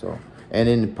relationship. And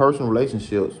in personal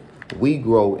relationships, we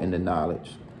grow in the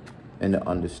knowledge and the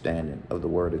understanding of the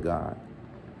Word of God,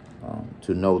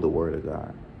 to know the Word of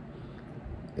God.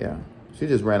 Yeah, she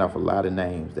just ran off a lot of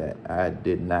names that I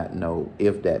did not know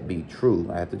if that be true.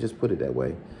 I have to just put it that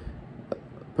way.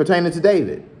 Pertaining to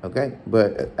David, okay?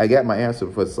 But I got my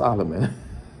answer for Solomon.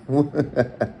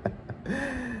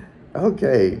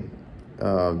 Okay.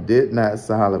 Did not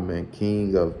Solomon,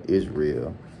 king of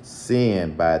Israel,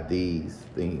 sin by these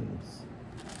things?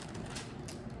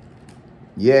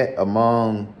 Yet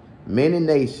among many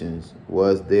nations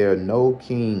was there no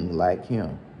king like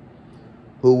him,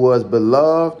 who was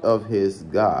beloved of his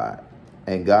God,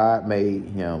 and God made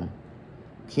him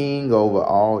king over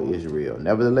all Israel.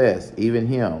 Nevertheless, even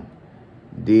him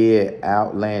did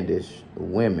outlandish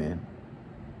women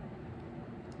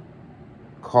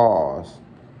cause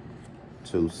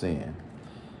to sin.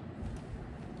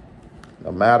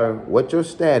 No matter what your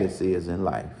status is in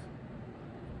life,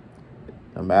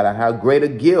 no matter how great a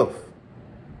gift,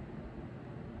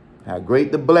 how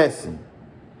great the blessing,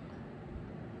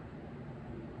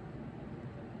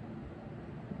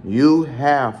 you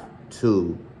have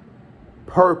to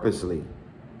purposely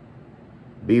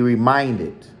be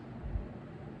reminded,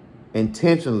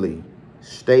 intentionally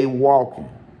stay walking.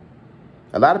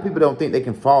 A lot of people don't think they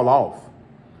can fall off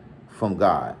from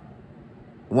God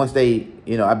once they,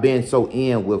 I've been so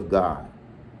in with God.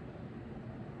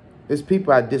 There's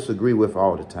people I disagree with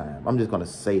all the time. I'm just going to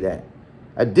say that.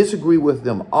 I disagree with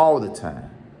them all the time.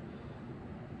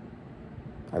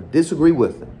 I disagree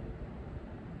with them.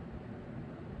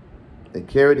 They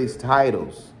carry these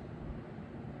titles,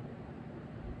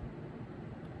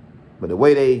 but the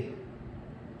way they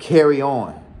carry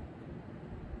on,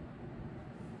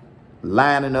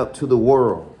 lining up to the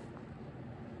world.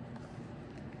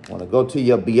 Want to go to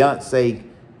your Beyonce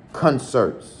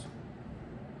concerts.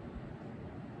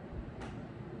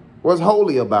 What's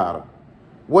holy about them?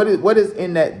 What is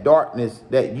in that darkness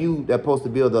that that's supposed to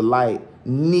be the light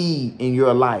need in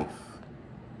your life?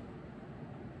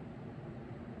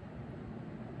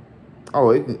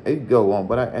 Oh, it can go on,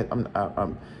 but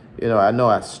I know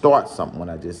I start something when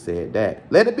I just said that.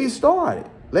 Let it be started.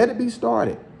 Let it be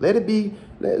started. Let it be.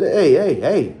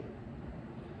 Hey.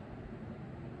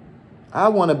 I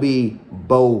want to be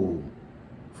bold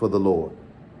for the Lord.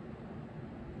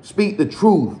 Speak the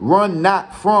truth. Run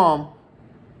not from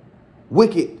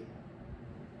wicked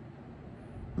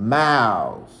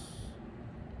mouths,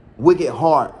 wicked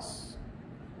hearts.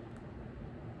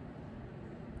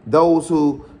 Those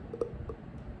who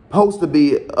supposed to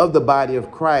be of the body of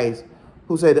Christ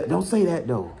who say, don't say that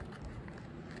though.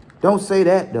 Don't say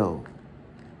that though.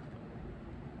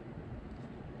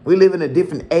 We live in a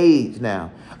different age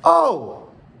now. Oh,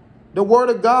 the word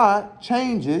of God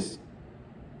changes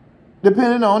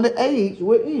depending on the age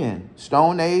we're in.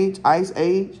 Stone age, ice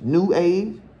age, new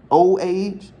age, old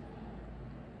age.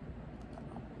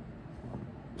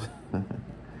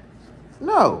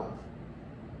 No.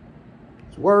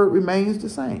 His word remains the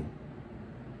same.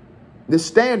 The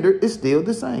standard is still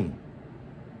the same.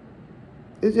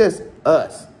 It's just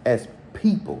us as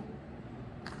people.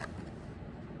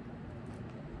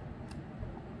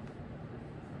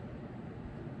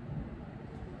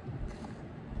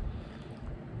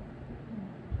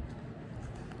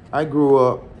 I grew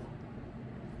up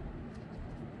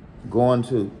going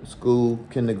to school,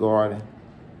 kindergarten,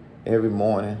 every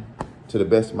morning, to the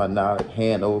best of my knowledge,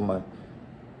 hand over my,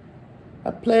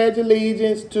 I pledge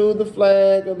allegiance to the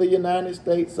flag of the United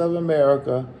States of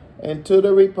America and to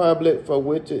the republic for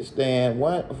which it stands,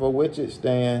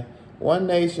 one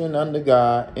nation under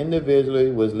God,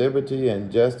 individually with liberty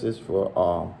and justice for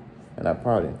all. And I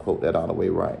probably didn't quote that all the way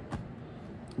right.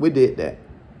 We did that.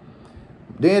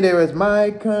 Then there is my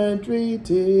country,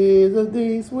 'tis of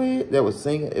thee sweet. That was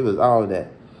singing. It was all of that.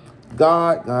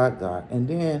 God, God, God. And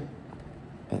then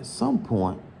at some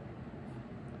point,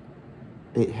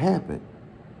 it happened.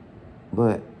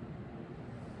 But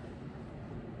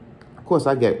of course,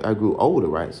 I grew older,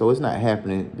 right? So it's not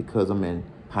happening because I'm in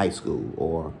high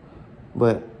school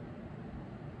but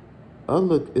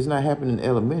it's not happening in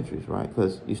elementaries, right?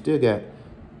 Because you still got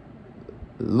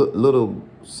little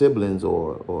siblings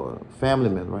or family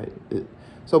members, right?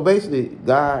 So basically,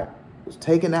 God was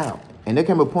taken out. And there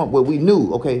came a point where we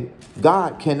knew, okay,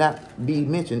 God cannot be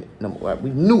mentioned. We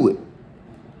knew it.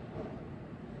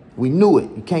 We knew it.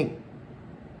 You can't.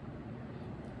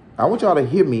 I want y'all to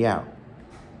hear me out.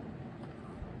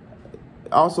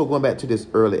 Also, going back to this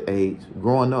early age,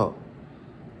 growing up,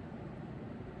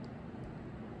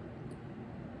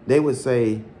 they would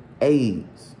say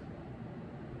AIDS.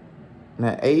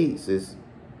 Now, AIDS is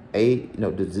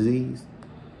disease.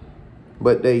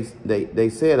 But they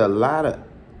said a lot of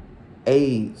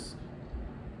AIDS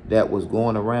that was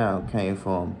going around came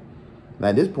from, now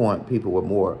at this point, people were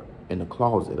more in the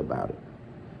closet about it.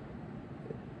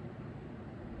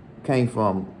 Came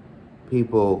from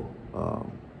people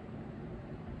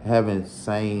having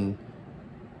same-sex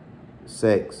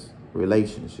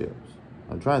relationships.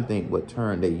 I'm trying to think what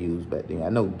term they used back then. I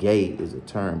know gay is a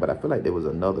term, but I feel like there was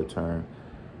another term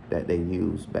that they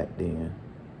used back then,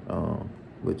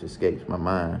 which escapes my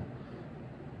mind.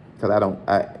 Because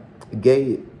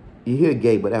gay, you hear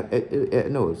gay, but I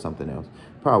know it's something else.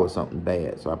 Probably something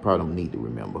bad, so I probably don't need to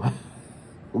remember.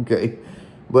 Okay,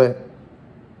 but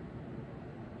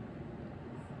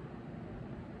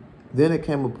then it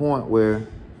came a point where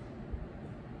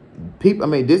people,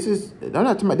 this is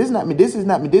not me.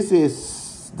 This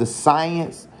is the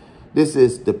science. This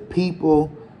is the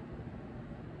people.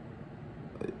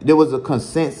 There was a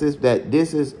consensus that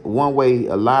this is one way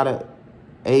a lot of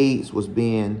AIDS was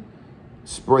being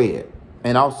spread.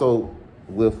 And also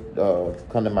with,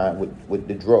 come to mind, with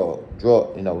the drug,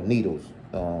 needles.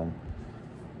 A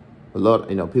lot,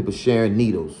 people sharing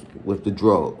needles with the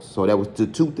drugs. So that was the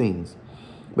two things.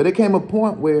 But it came a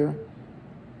point where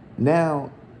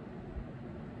now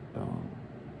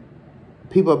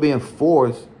people are being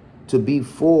forced to be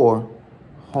for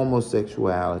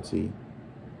homosexuality.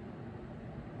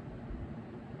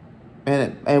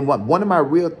 And one of my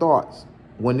real thoughts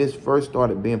when this first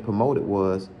started being promoted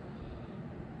was,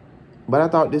 but I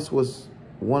thought this was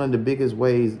one of the biggest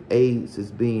ways AIDS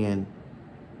is being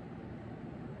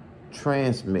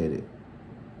transmitted.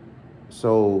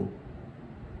 So,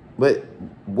 but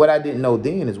what I didn't know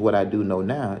then is what I do know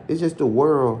now. It's just the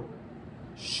world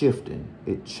shifting.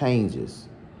 It changes.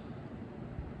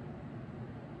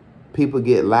 People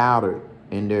get louder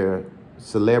in their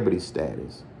celebrity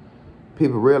status.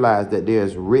 People realize that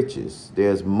there's riches,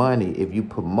 there's money if you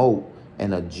promote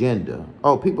an agenda.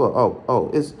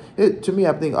 To me,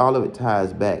 I think all of it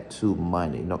ties back to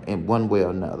money, in one way or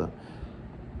another.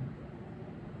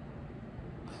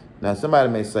 Now, somebody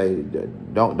may say,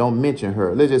 don't mention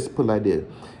her. Let's just put it like this.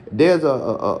 There's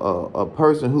a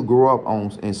person who grew up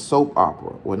in soap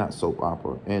opera, well, not soap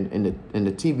opera, and in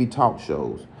the TV talk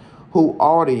shows, who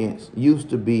audience used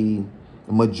to be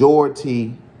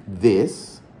majority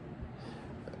this,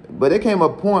 but there came a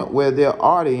point where their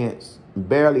audience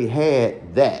barely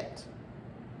had that.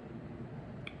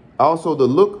 Also, the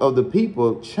look of the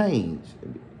people changed,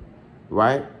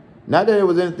 right? Not that there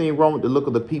was anything wrong with the look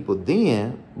of the people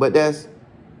then, but that's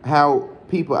how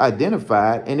people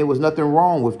identified, and there was nothing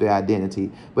wrong with their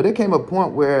identity. But there came a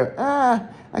point where,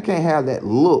 I can't have that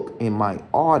look in my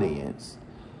audience.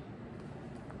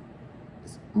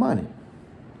 It's money.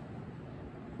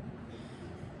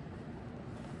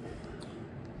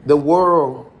 The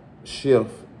world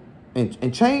shift,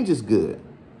 and change is good.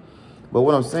 But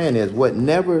what I'm saying is,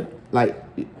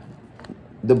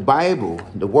 the Bible,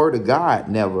 the Word of God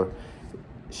never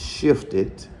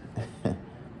shifted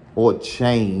or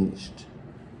changed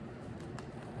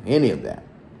any of that.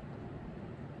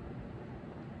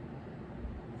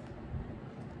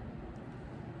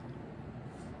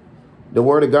 The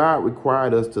Word of God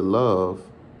required us to love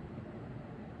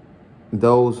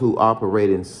those who operate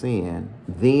in sin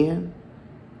then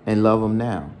and love them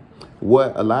now.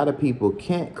 what a lot of people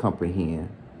can't comprehend,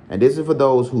 and this is for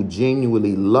those who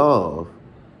genuinely love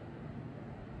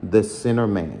the sinner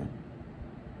man,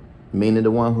 meaning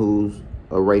the one who's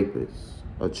a rapist,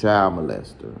 a child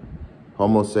molester,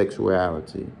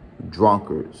 homosexuality,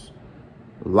 drunkards,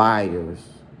 liars,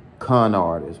 con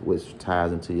artists, which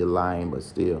ties into your lying, but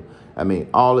still, I mean,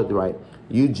 all of the right.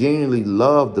 You genuinely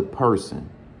love the person,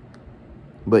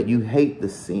 but you hate the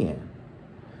sin.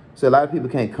 So a lot of people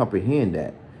can't comprehend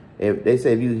that. If they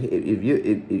say if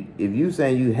you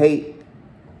saying you hate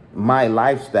my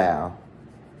lifestyle,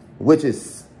 which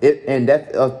is it, and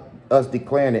that's us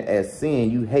declaring it as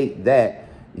sin, you hate that,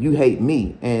 you hate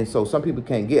me. And so some people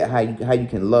can't get how you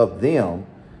can love them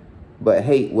but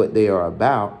hate what they are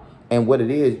about. And what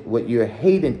it is, what you're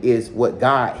hating is what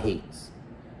God hates.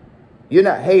 You're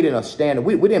not hating a standard.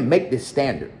 We didn't make this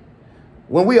standard.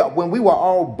 When we were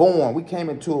all born, we came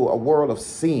into a world of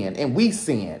sin, and we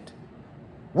sinned.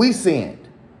 We sinned.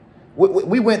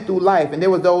 We went through life, and there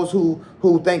were those who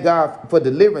thank God for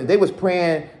deliverance. They was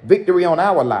praying victory on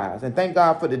our lives, and thank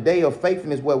God for the day of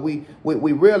faithfulness where we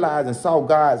realized and saw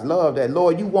God's love, that,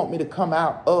 Lord, you want me to come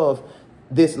out of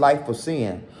this life of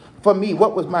sin. For me,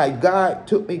 what was my God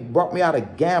brought me out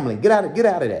of gambling. Get out of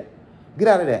that. Get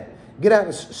out of that. Get out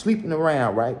of sleeping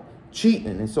around, right?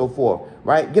 Cheating and so forth,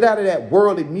 right? Get out of that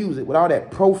worldly music with all that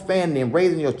profanity and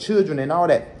raising your children and all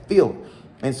that filth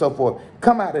and so forth.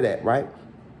 Come out of that, right?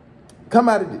 Come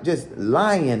out of just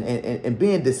lying and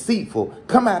being deceitful.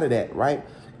 Come out of that, right?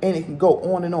 And it can go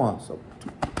on and on. So,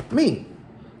 me,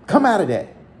 come out of that.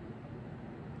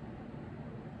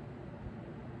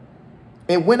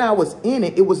 And when I was in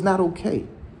it, it was not okay.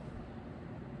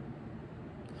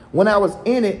 When I was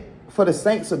in it for the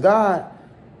saints of God,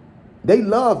 they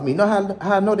love me. You know how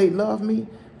I know they love me?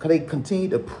 Because they continue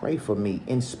to pray for me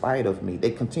in spite of me.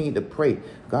 They continue to pray.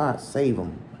 God, save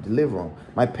them, deliver them.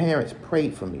 My parents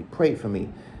prayed for me.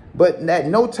 But at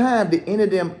no time did any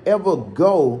of them ever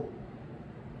go,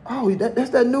 oh,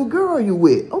 that's that new girl you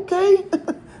with. Okay.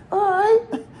 All right.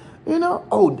 You know,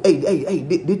 oh, hey,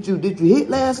 did you hit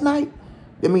last night?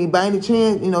 I mean, by any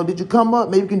chance, did you come up?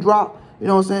 Maybe you can drop,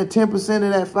 10% of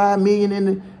that $5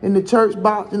 million in the church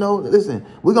box. Listen,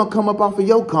 we're going to come up off of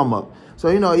your come up. So,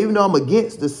 even though I'm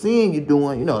against the sin you're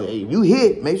doing, hey, you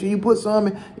hit, make sure you put some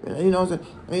in, what I'm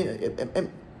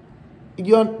saying?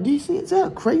 Do you see it? Is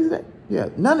that crazy? Yeah,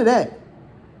 none of that.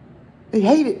 They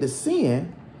hated the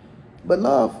sin, but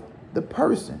loved the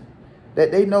person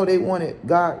that they know they wanted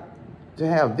God to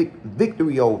have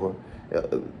victory over,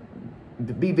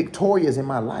 be victorious in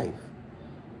my life.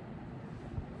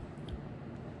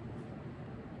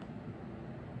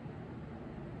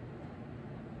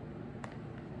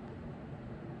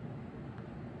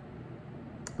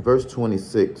 Verse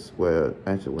 26, well,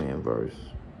 actually we're in verse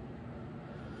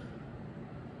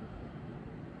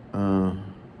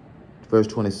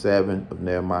 27 of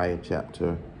Nehemiah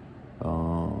chapter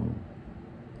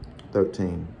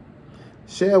 13.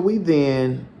 Shall we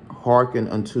then hearken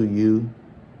unto you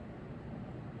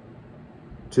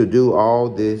to do all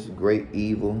this great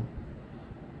evil,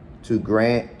 to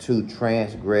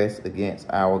transgress against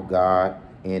our God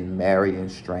in marrying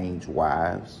strange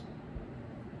wives?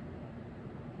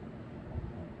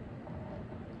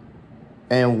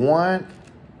 And one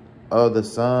of the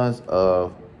sons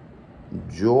of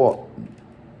Joiada,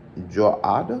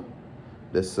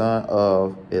 the son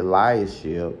of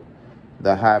Eliashib,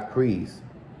 the high priest,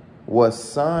 was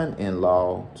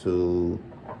son-in-law to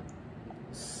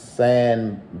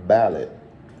Sanballat,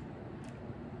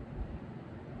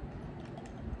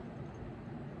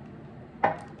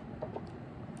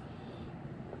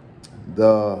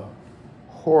 the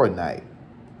Horonite.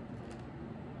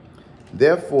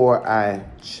 Therefore I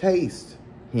chased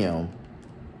him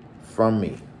from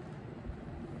me.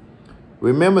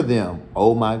 Remember them,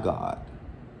 O my God,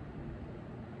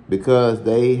 because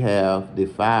they have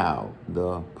defiled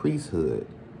the priesthood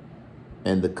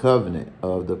and the covenant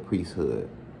of the priesthood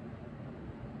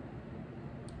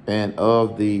and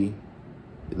of the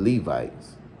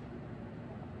Levites.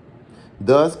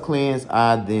 Thus cleanse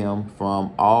I them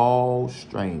from all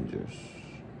strangers.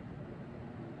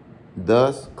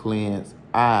 Thus cleanse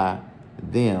I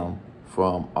them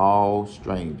from all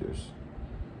strangers,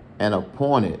 and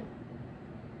appointed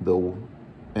the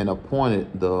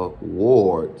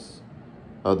wards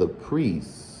of the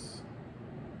priests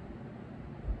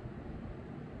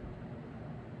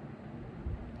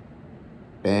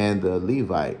and the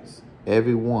Levites,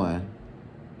 every one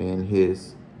in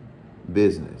his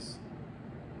business.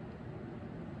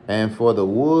 And for the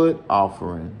wood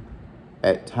offering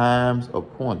at times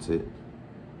appointed,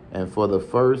 and for the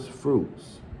first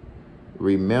fruits,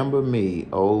 remember me,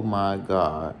 oh my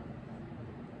God,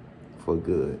 for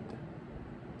good.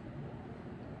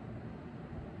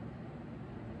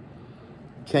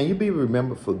 Can you be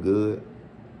remembered for good,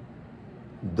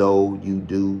 though you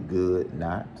do good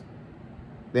not?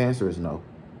 The answer is no.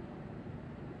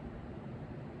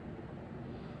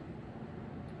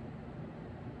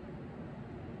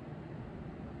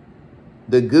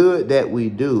 The good that we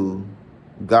do,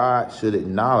 God should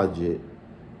acknowledge it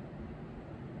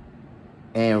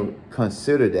and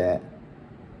consider that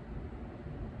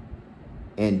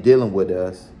in dealing with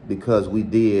us because we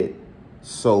did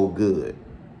so good.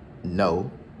 No.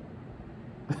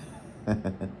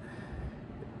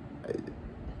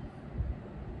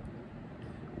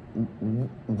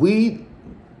 we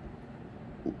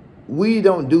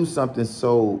don't do something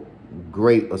so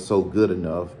great or so good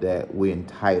enough that we're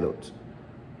entitled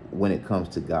when it comes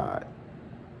to God,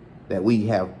 that we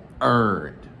have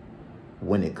earned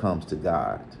when it comes to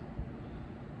God.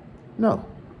 No.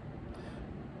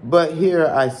 But here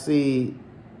I see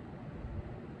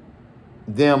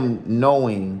them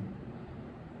knowing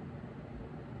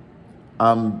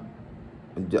I'm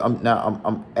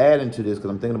adding to this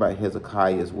because I'm thinking about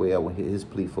Hezekiah as well, when his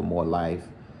plea for more life,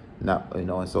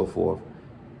 and so forth.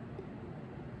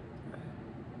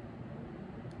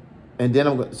 And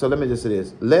then so let me just say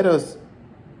this: let us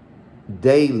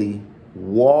daily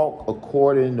walk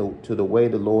according to the way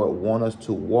the Lord wants us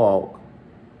to walk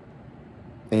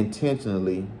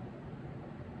intentionally,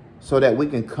 so that we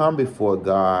can come before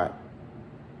God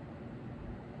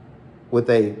with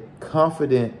a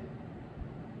confident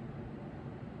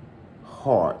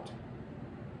heart.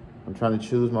 I'm trying to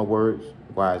choose my words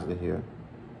wisely here.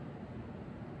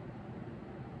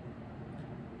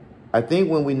 I think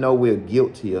when we know we're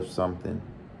guilty of something,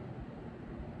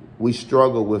 we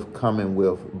struggle with coming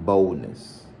with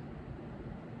boldness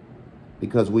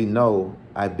because we know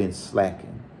I've been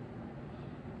slacking,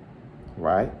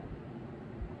 right?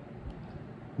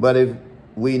 But if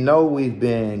we know we've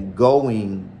been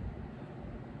going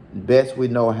best we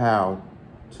know how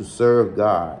to serve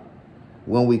God,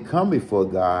 when we come before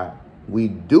God, we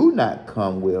do not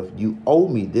come with, you owe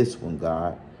me this one,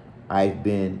 God. I've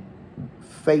been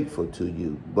faithful to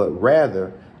you. But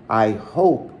rather, I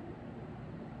hope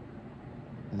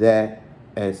that,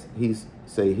 as he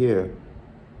say here,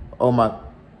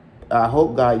 I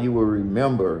hope, God, you will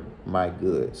remember my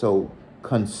good. So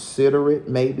consider it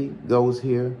maybe goes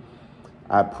here.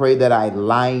 I pray that I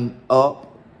line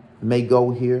up may go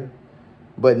here,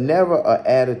 but never an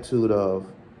attitude of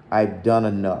I've done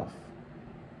enough.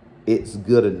 It's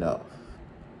good enough.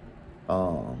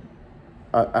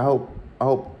 I hope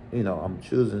I'm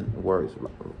choosing words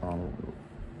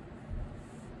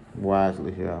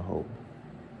wisely here. I hope.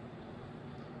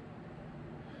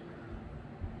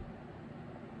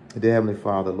 Dear Heavenly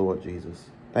Father, Lord Jesus,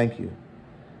 thank you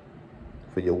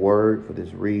for your word, for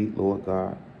this read, Lord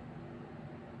God.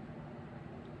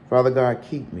 Father God,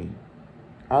 keep me.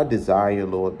 I desire,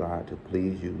 Lord God, to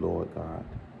please you, Lord God,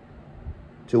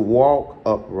 to walk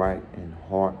upright in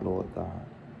heart, Lord God,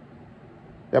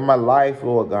 that my life,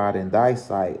 Lord God, in thy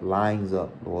sight lines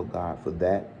up, Lord God, for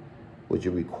that which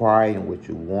you require and what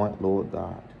you want, Lord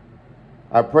God.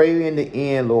 I pray in the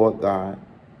end, Lord God,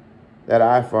 that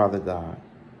I, Father God,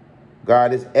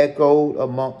 is echoed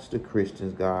amongst the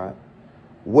Christians, God.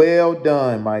 Well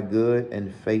done, my good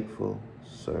and faithful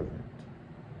servant.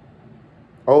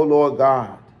 Oh, Lord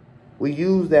God, we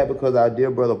use that because our dear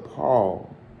brother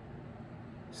Paul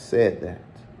said that.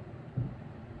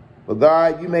 But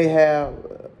God, you may have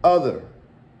other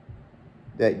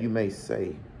that you may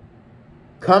say,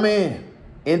 come in,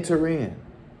 enter in.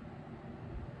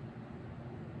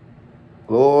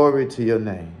 Glory to your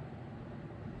name.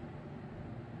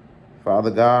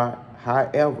 Father God,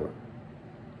 however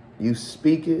you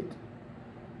speak it,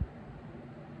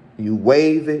 you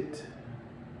wave it,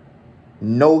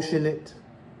 notion it,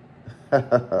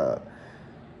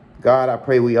 God, I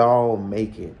pray we all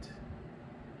make it.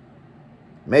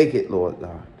 Make it, Lord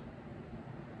God.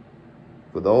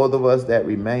 For those of us that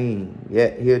remain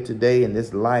yet here today in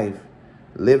this life,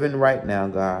 living right now,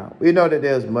 God, we know that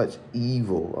there's much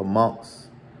evil amongst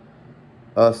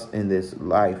us in this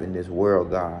life, in this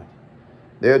world, God.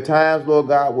 There are times, Lord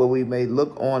God, where we may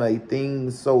look on a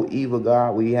thing so evil,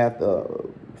 God, we have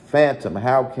to fathom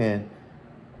how can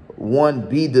one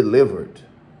be delivered,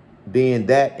 being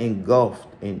that engulfed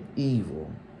in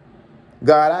evil.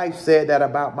 God, I've said that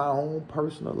about my own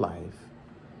personal life.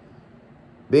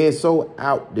 Being so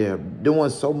out there, doing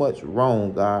so much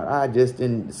wrong, God, I just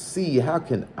didn't see how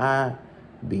can I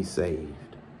be saved.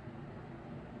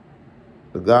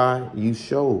 But God, you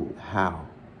showed how.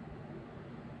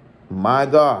 my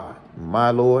God,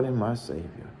 my Lord and my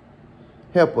Savior.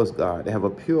 Help us, God, to have a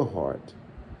pure heart,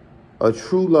 a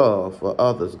true love for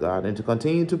others, God, and to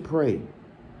continue to pray,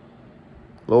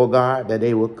 Lord God, that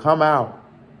they will come out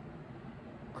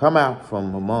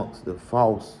from amongst the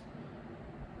false,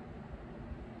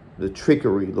 the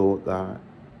trickery, Lord God,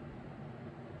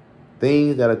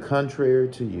 things that are contrary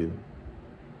to you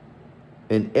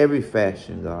in every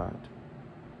fashion, God,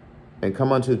 and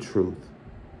come unto truth,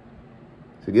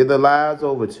 to give their lives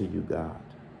over to you, God.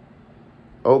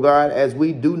 Oh God, as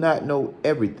we do not know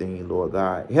everything, Lord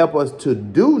God, help us to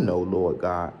do know, Lord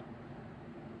God,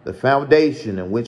 the foundation in which